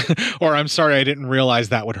it. Or I'm sorry I didn't realize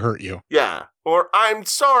that would hurt you. Yeah. Or I'm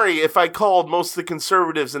sorry if I called most of the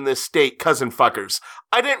conservatives in this state cousin fuckers.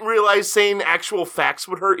 I didn't realize saying actual facts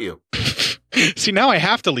would hurt you. See, now I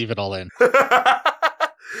have to leave it all in.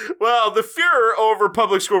 Well, the furor over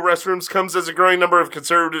public school restrooms comes as a growing number of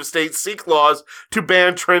conservative states seek laws to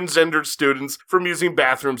ban transgender students from using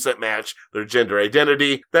bathrooms that match their gender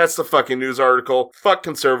identity. That's the fucking news article. Fuck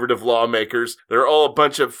conservative lawmakers. They're all a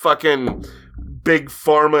bunch of fucking big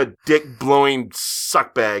pharma dick-blowing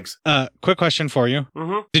suckbags. Quick question for you.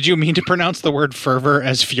 Mm-hmm. Did you mean to pronounce the word fervor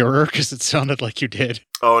as furor? Because it sounded like you did.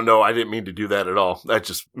 Oh, no, I didn't mean to do that at all. I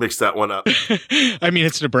just mixed that one up. I mean,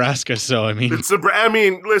 it's Nebraska, so I mean...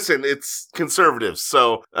 listen, it's conservatives,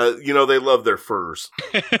 so, they love their furs.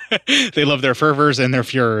 They love their fervors and their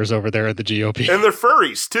furors over there at the GOP. And their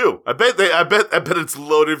furries, too. I bet it's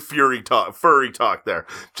loaded furry talk there.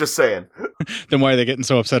 Just saying. Then why are they getting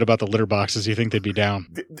so upset about the litter boxes? You think they'd be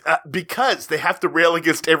down? Because they have to rail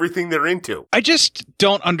against everything they're into. I just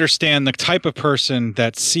don't understand the type of person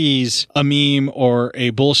that sees a meme or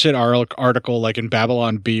a bullshit article like in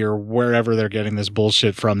Babylon Bee or wherever they're getting this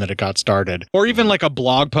bullshit from that it got started, or even like a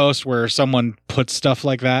blog post where someone puts stuff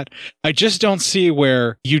like that. I just don't see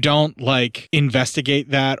where you don't like investigate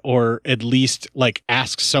that, or at least like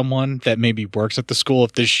ask someone that maybe works at the school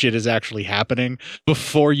if this shit is actually happening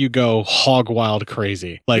before you go hog wild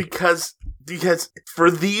crazy. Like, because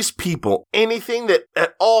for these people, anything that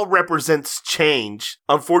at all represents change,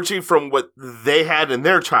 unfortunately from what they had in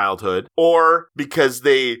their childhood, or because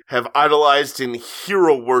they have idolized and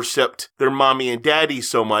hero worshipped their mommy and daddy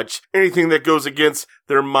so much, anything that goes against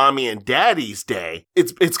their mommy and daddy's day,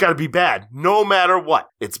 it's got to be bad. No matter what,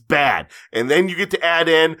 it's bad. And then you get to add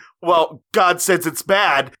in, well, God says it's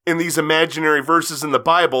bad in these imaginary verses in the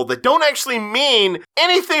Bible that don't actually mean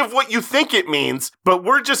anything of what you think it means, but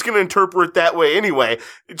we're just going to interpret that way anyway,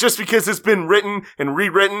 just because it's been written and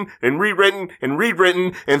rewritten and rewritten and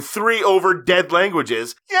rewritten in 3 over dead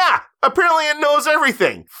languages. Yeah, apparently it knows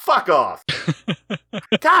everything. Fuck off.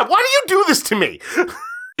 God, why do you do this to me?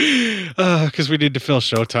 Because we need to fill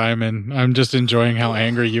showtime, and I'm just enjoying how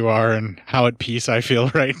angry you are and how at peace I feel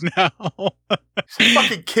right now.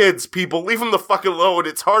 Fucking kids, people, leave them the fuck alone.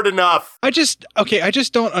 It's hard enough. I just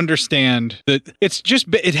don't understand that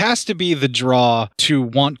it has to be the draw to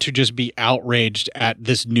want to just be outraged at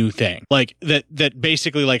this new thing. Like that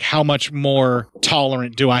basically, like, how much more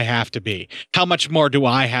tolerant do I have to be? How much more do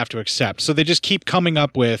I have to accept? So they just keep coming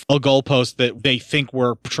up with a goalpost that they think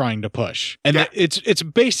we're trying to push. And it's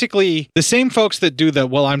basically the same folks that do the,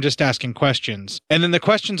 well, I'm just asking questions. And then the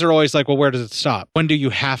questions are always like, well, where does it stop? When do you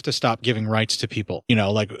have to stop giving rights to people? You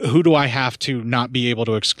know, like, who do I have to not be able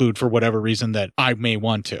to exclude for whatever reason that I may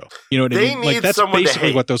want to? You know what I mean? Like, that's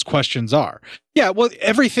basically what those questions are. Yeah, well,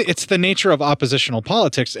 it's the nature of oppositional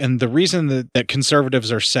politics. And the reason that conservatives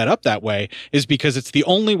are set up that way is because it's the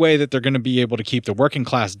only way that they're going to be able to keep the working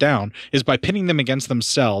class down is by pitting them against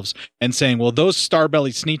themselves and saying, well, those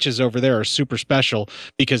star-bellied sneetches over there are super special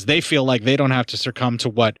because they feel like they don't have to succumb to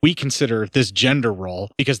what we consider this gender role,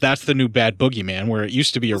 because that's the new bad boogeyman, where it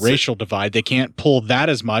used to be a racial divide. They can't pull that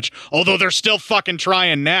as much, although they're still fucking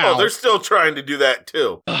trying now. Oh, they're still trying to do that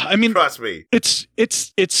too. I mean, trust me. It's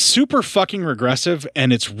super fucking regressive,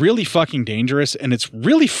 and it's really fucking dangerous, and it's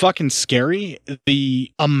really fucking scary,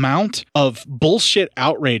 the amount of bullshit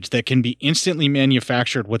outrage that can be instantly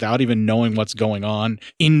manufactured without even knowing what's going on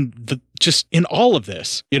in all of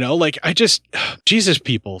this, you know, like, Jesus,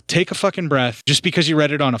 people, take a fucking breath. Just because you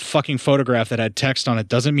read it on a fucking photograph that had text on it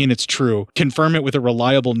doesn't mean it's true. Confirm it with a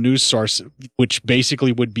reliable news source, which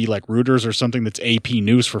basically would be like Reuters or something that's AP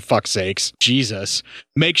News, for fuck's sakes. Jesus.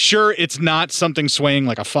 Make sure it's not something swaying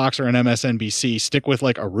like a Fox or an MSNBC. Stick with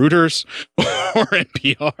like a Reuters or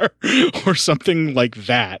NPR or something like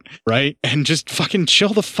that, right? And just fucking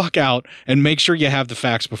chill the fuck out and make sure you have the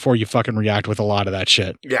facts before you fucking react with a lot of that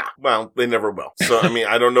shit. Yeah, well, They never will. So, I mean,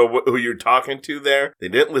 I don't know who you're talking to there. They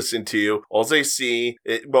didn't listen to you. All they see,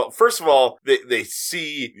 first of all, they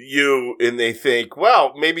see you and they think,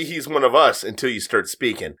 well, maybe he's one of us until you start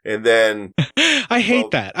speaking. And then... I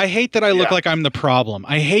hate that. I hate that I look like I'm the problem.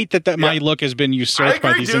 I hate that my look has been usurped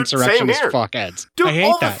by these insurrectionist fuckheads. Dude, I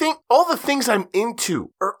hate that. All the things I'm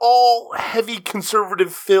into are all heavy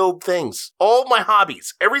conservative-filled things. All my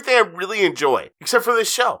hobbies. Everything I really enjoy. Except for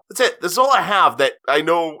this show. That's it. That's all I have that I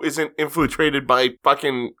know isn't infiltrated by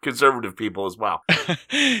fucking conservative people as well.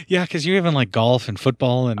 Yeah, because you even like golf and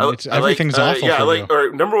football and everything's awful for you.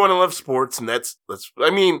 Or number one, I love sports, and that's I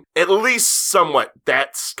mean, at least somewhat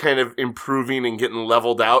that's kind of improving and getting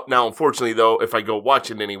leveled out. Now, unfortunately, though, if I go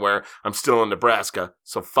watch it anywhere, I'm still in Nebraska,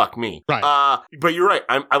 so fuck me. Right. But you're right.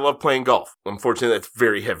 I love playing golf. Unfortunately, that's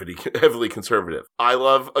very heavily conservative. I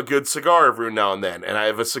love a good cigar every now and then, and I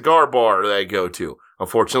have a cigar bar that I go to.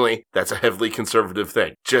 Unfortunately, that's a heavily conservative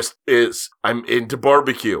thing. Just is. I'm into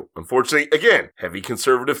barbecue. Unfortunately, again, heavy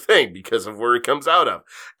conservative thing because of where it comes out of.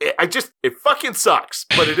 It fucking sucks,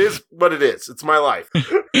 but it is what it is. It's my life.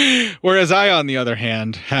 Whereas I, on the other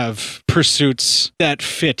hand, have pursuits that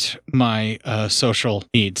fit my social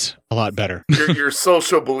needs a lot better. your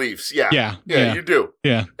social beliefs. Yeah, you do.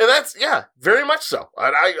 Yeah. And that's, very much so.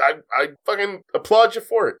 I fucking applaud you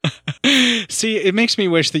for it. See, it makes me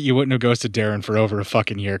wish that you wouldn't have ghosted Darren for over a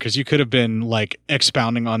fucking year, because you could have been like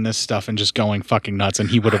expounding on this stuff and just going fucking nuts, and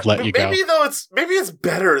he would have let you go. Maybe it's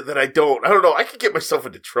better that I don't. I don't know. I could get myself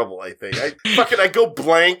into trouble, I think. I go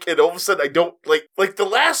blank, and all of a sudden I don't like the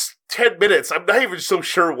last 10 minutes. I'm not even so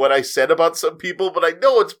sure what I said about some people, but I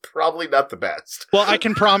know it's probably not the best. Well, I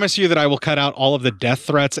can promise you that I will cut out all of the death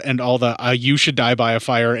threats and all the you should die by a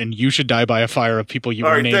fire and you should die by a fire of people you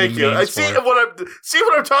were naming names for. I see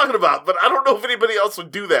what I'm talking about, but I don't know if anybody else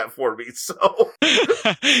would do that for me, so.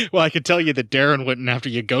 Well, I could tell you that Darren wouldn't after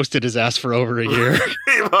you ghosted his ass for over a year.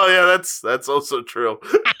 Well, yeah, that's also true.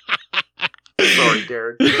 Sorry,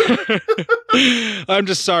 Darren. I'm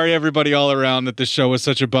just sorry, everybody all around, that this show was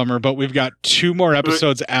such a bummer, but we've got 2 more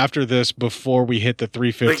episodes after this before we hit the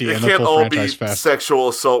 350 and the full franchise fest. Sexual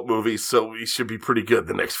assault movies, so we should be pretty good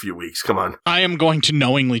the next few weeks. Come on. I am going to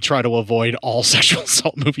knowingly try to avoid all sexual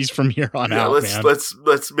assault movies from here on out.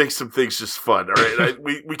 Let's make some things just fun. All right,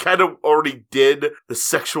 we kind of already did the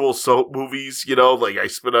sexual assault movies, like I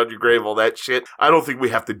Spit on Your Grave, all that shit. I don't think we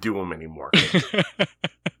have to do them anymore.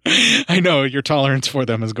 I know your tolerance for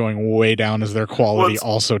them is going way down as their quality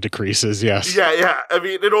also decreases. Yes. Yeah. I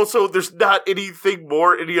mean, and also there's not anything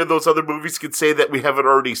more any of those other movies could say that we haven't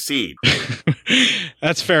already seen.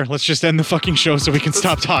 That's fair. Let's just end the fucking show so we can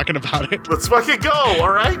stop talking about it. Let's fucking go.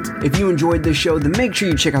 All right. If you enjoyed this show, then make sure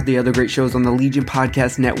you check out the other great shows on the Legion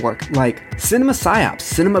Podcast Network, like Cinema Psyops,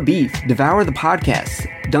 Cinema Beef, Devour the Podcast,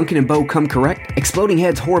 Duncan and Bo Come Correct, Exploding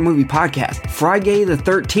Heads Horror Movie Podcast, Friday the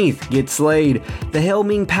 13th, Get Slayed, The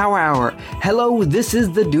Helming Power Hour, Hello, This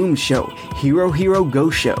is the Doom Show, Hero Go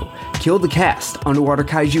Show, Kill the Cast, Underwater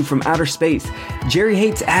Kaiju from Outer Space, Jerry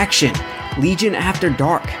Hates Action, Legion After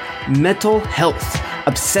Dark, Mental Health,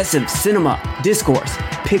 Obsessive Cinema, Discourse,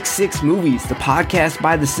 Pick 6 Movies, the podcast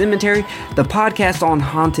by The Cemetery, the podcast on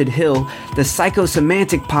Haunted Hill, the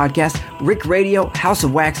Psychosemantic Podcast, Rick Radio, House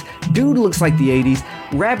of Wax, Dude Looks Like the 80s,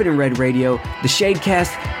 Rabbit and Red Radio, The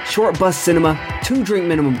Shadecast, Short Bus Cinema, 2 Drink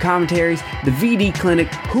Minimum Commentaries, The VD Clinic,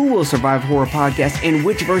 Who Will Survive Horror Podcast, and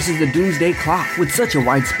Witch vs. the Doomsday Clock. With such a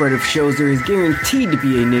wide spread of shows, there is guaranteed to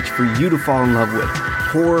be a niche for you to fall in love with.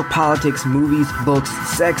 Horror, politics, movies, books,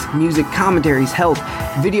 sex, music, commentaries, health,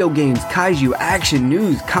 video games, kaiju, action,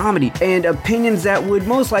 news, comedy, and opinions that would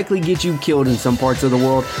most likely get you killed in some parts of the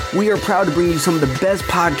world. We are proud to bring you some of the best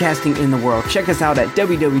podcasting in the world. Check us out at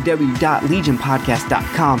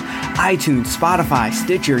www.legionpodcast.com, iTunes, Spotify,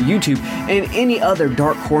 Stitcher, YouTube, and any other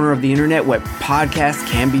dark corner of the internet where podcasts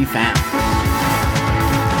can be found.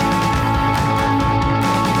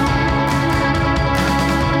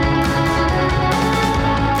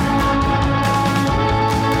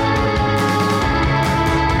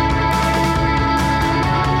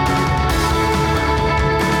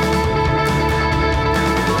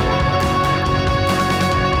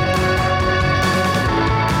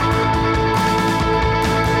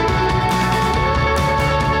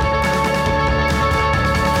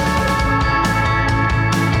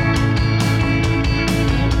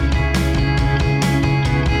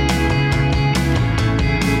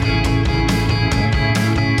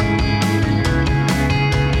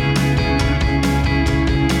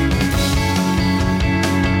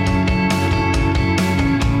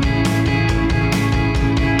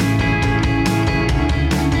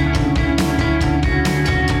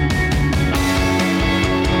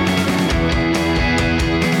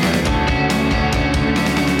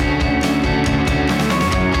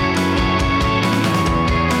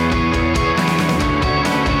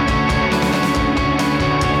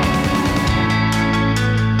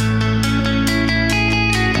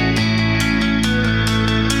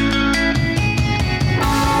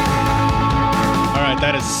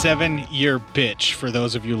 That is 7-Year Bitch for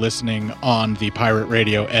those of you listening on the Pirate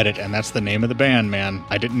Radio edit, and that's the name of the band, man.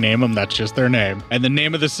 I didn't name them, that's just their name. And the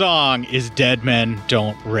name of the song is Dead Men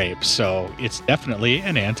Don't Rape, so it's definitely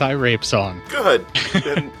an anti-rape song. Good.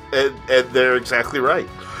 and they're exactly right.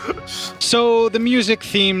 So the music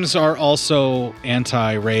themes are also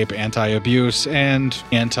anti-rape, anti-abuse, and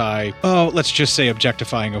let's just say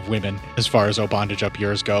objectifying of women as far as O Bondage Up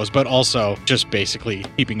Yours goes, but also just basically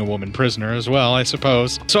keeping a woman prisoner as well, I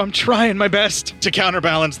suppose. So I'm trying my best to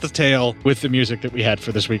counterbalance the tale with the music that we had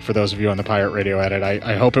for this week for those of you on the Pirate Radio edit.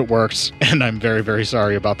 I hope it works, and I'm very, very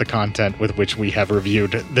sorry about the content with which we have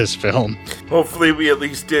reviewed this film. Hopefully we at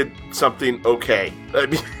least did something okay. I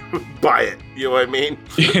mean, buy it. You know what I mean?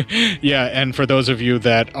 Yeah, and for those of you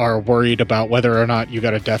that are worried about whether or not you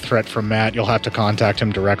got a death threat from Matt, you'll have to contact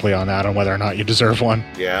him directly on that, on whether or not you deserve one.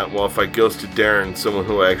 Yeah, well, if I ghosted Darren, someone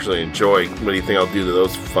who I actually enjoy, what do you think I'll do to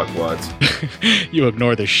those fuckwads? You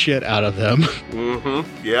ignore the shit out of them.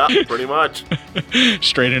 Mm-hmm. Yeah, pretty much.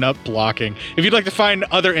 Straight and up blocking. If you'd like to find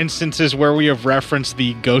other instances where we have referenced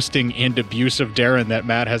the ghosting and abuse of Darren that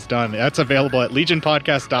Matt has done, that's available at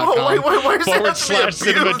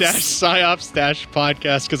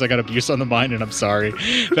legionpodcast.com/cinema-psyops-podcast, because I got abuse on the mind and I'm sorry.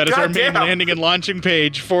 That is our main landing and launching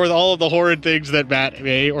page for all of the horrid things that Matt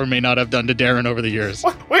may or may not have done to Darren over the years.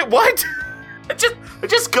 Wait, what? I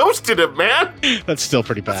just ghosted him, man. That's still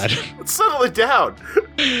pretty bad. Let's settle it down.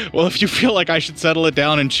 Well, if you feel like I should settle it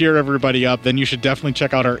down and cheer everybody up, then you should definitely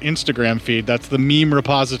check out our Instagram feed. That's the meme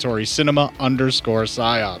repository,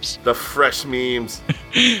 cinema_psyops. The fresh memes.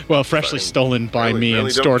 Well, freshly stolen by me and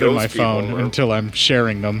stored in my phone until I'm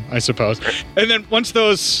sharing them, I suppose. And then once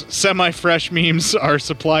those semi-fresh memes are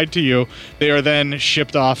supplied to you, they are then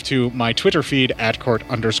shipped off to my Twitter feed at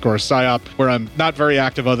 @court_psyop, where I'm not very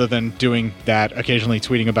active other than doing that, occasionally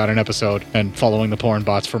tweeting about an episode and following the porn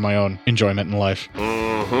bots for my own enjoyment in life.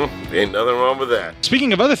 Mm-hmm. Ain't nothing wrong with that.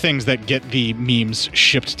 Speaking of other things that get the memes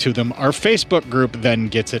shipped to them, our Facebook group then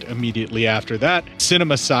gets it immediately after that.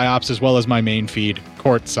 Cinema Psyops, as well as my main feed,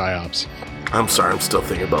 Court Psyops. I'm sorry, I'm still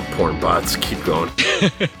thinking about porn bots. Keep going.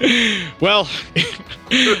 Well,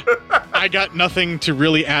 I got nothing to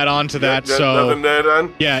really add on to that. So nothing to add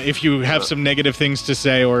on? Yeah, if you have some negative things to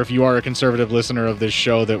say, or if you are a conservative listener of this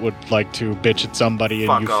show that would like to bitch at somebody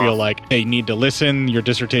and you feel like they need to listen, your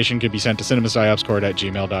dissertation could be sent to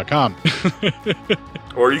cinemapsyopscourt@gmail.com.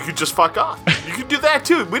 Or you could just fuck off. You could do that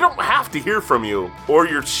too. We don't have to hear from you or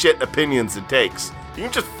your shit opinions and takes. You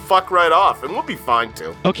can just fuck right off, and we'll be fine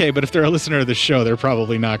too. Okay, but if they're a listener of the show, they're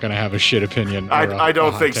probably not going to have a shit opinion. I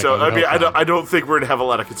don't think so. I mean, I don't think we're going to have a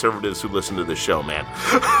lot of conservatives who listen to this show, man.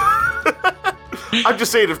 I'm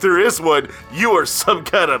just saying, if there is one, you are some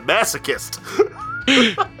kind of masochist.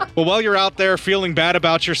 Well, while you're out there feeling bad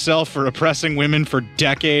about yourself for oppressing women for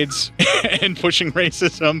decades and pushing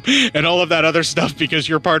racism and all of that other stuff because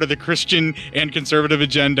you're part of the Christian and conservative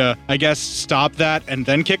agenda, I guess stop that and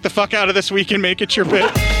then kick the fuck out of this week and make it your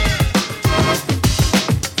bit.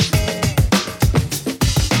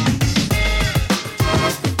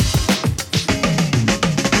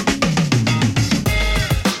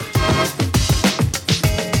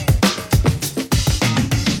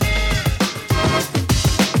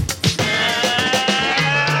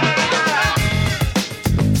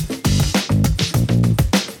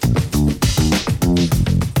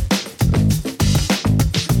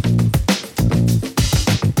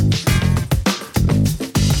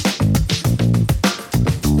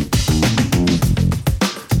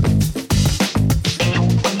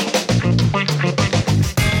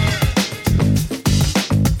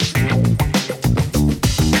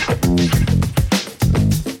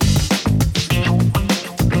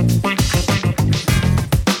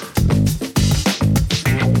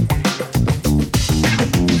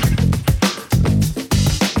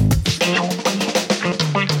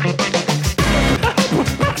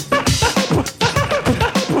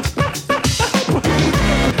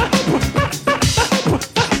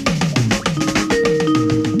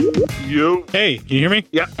 Hey, can you hear me?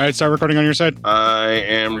 Yeah. All right, start recording on your side. I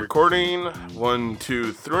am recording. 1,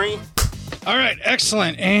 2, 3. All right,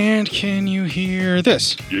 excellent. And can you hear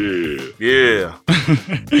this? Yeah.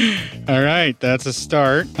 All right, that's a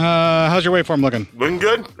start. How's your waveform looking? Looking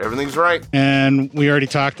good. Everything's right. And we already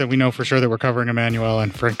talked that we know for sure that we're covering Emmanuel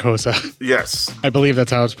and Francosa. Yes. I believe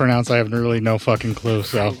that's how it's pronounced. I have really no fucking clue.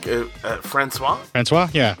 So Francois? Francois?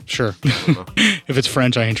 Yeah, sure. If it's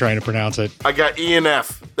French, I ain't trying to pronounce it. I got E and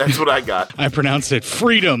F. That's what I got. I pronounced it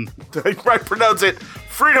freedom. I pronounce it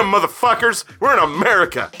freedom, motherfuckers. We're in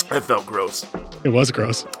America. That felt gross. It was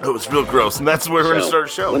gross. It was real gross, and that's where we're going to start a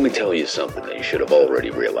show. Let me tell you something that you should have already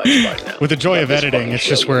realized by now. With the joy of editing, it's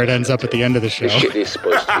just where it ends up at the end of the show. This shit is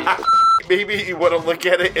supposed to be... Maybe you want to look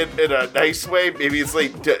at it in a nice way. Maybe it's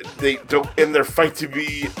like they don't in their fight to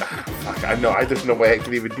be. Fuck, I know. There's no way I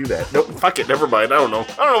can even do that. Nope. Fuck it. Never mind. I don't know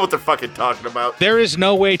what they're fucking talking about. There is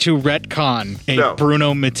no way to retcon a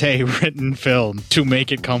Bruno Mattei written film to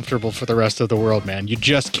make it comfortable for the rest of the world, man. You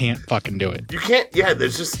just can't fucking do it. You can't. Yeah.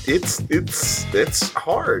 There's just it's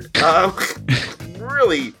hard.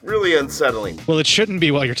 Really, really unsettling. Well, it shouldn't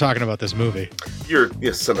be while you're talking about this movie. You're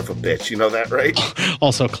a son of a bitch. You know that, right?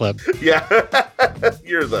 Also, clip. Yeah.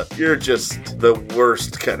 You're just the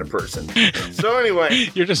worst kind of person. So anyway.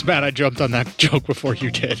 You're just mad I jumped on that joke before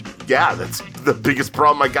you did. Yeah, that's the biggest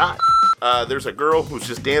problem I got. There's a girl who's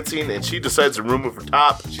just dancing, and she decides to remove her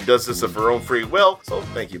top. She does this of her own free will, so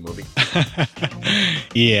thank you, movie.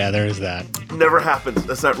 Yeah, there's that. Never happens.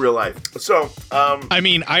 That's not real life. So, I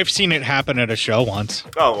mean, I've seen it happen at a show once.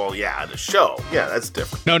 Oh, well, yeah, at a show. Yeah, that's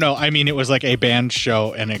different. No, I mean, it was like a band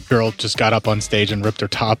show, and a girl just got up on stage and ripped her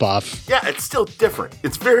top off. Yeah, it's still different.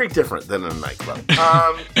 It's very different than a nightclub.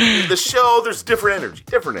 The show, there's different energy.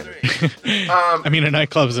 I mean, a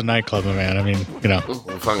nightclub's a nightclub, man. I mean, you know.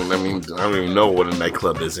 I don't even know what a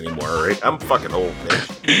nightclub is anymore, right? I'm fucking old,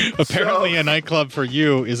 man. Apparently, a nightclub for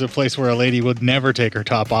you is a place where a lady would never take her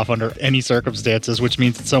top off under any circumstances, which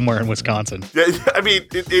means it's somewhere in Wisconsin. Yeah, I mean,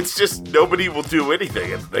 it's just nobody will do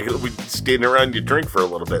anything. We stand around and drink for a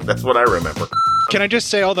little bit. That's what I remember. Can I just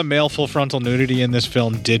say all the male full frontal nudity in this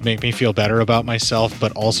film did make me feel better about myself,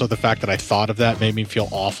 but also the fact that I thought of that made me feel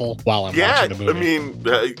awful while I'm watching the movie. I mean,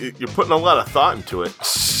 you're putting a lot of thought into it.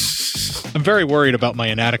 I'm very worried about my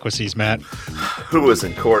inadequacies, Matt. Who is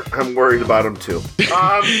in court? I'm worried about him, too.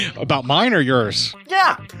 About mine or yours?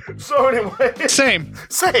 Yeah. So anyway. Same.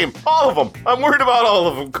 All of them. I'm worried about all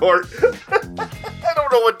of them, Court. I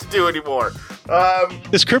don't know what to do anymore.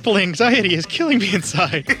 This crippling anxiety is killing me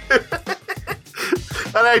inside.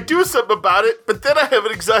 And I do something about it, but then I have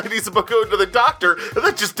anxieties about going to the doctor, and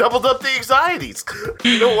that just doubled up the anxieties.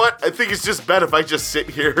 You know what? I think it's just better if I just sit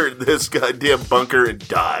here in this goddamn bunker and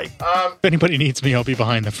die. If anybody needs me, I'll be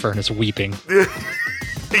behind the furnace weeping. You're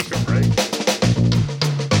right.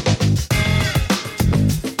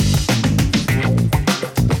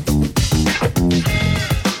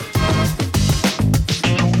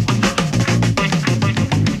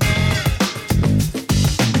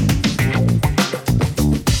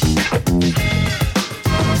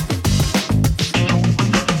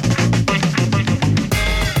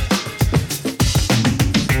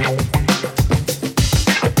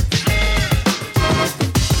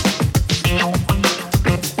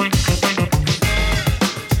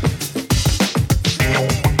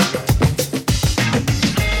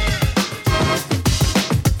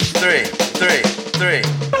 Three.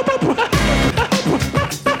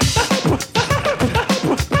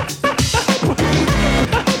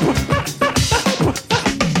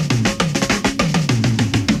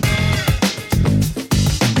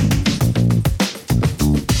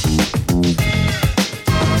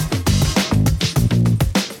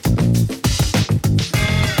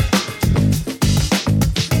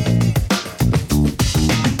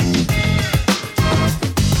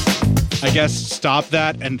 I guess stop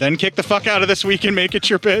that and then kick the fuck out of This Week and make it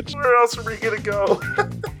your pitch. Where else are we gonna go?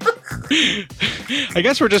 I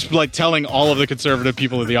guess we're just like telling all of the conservative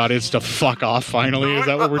people in the audience to fuck off finally. Is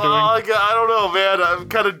that what we're doing? I don't know, man. I'm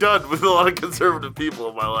kind of done with a lot of conservative people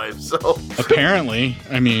in my life, so. Apparently.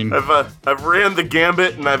 I mean. I've ran the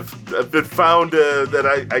gambit and I've been found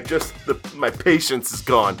that my patience is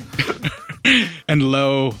gone. And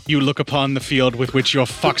lo, you look upon the field with which your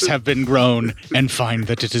fucks have been grown and find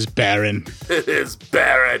that it is barren. It is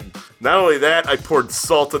barren. Not only that, I poured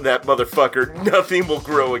salt on that motherfucker. Nothing will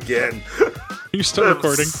grow again. Are you still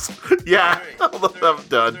recording? Yeah, I'm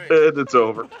done. And it's over.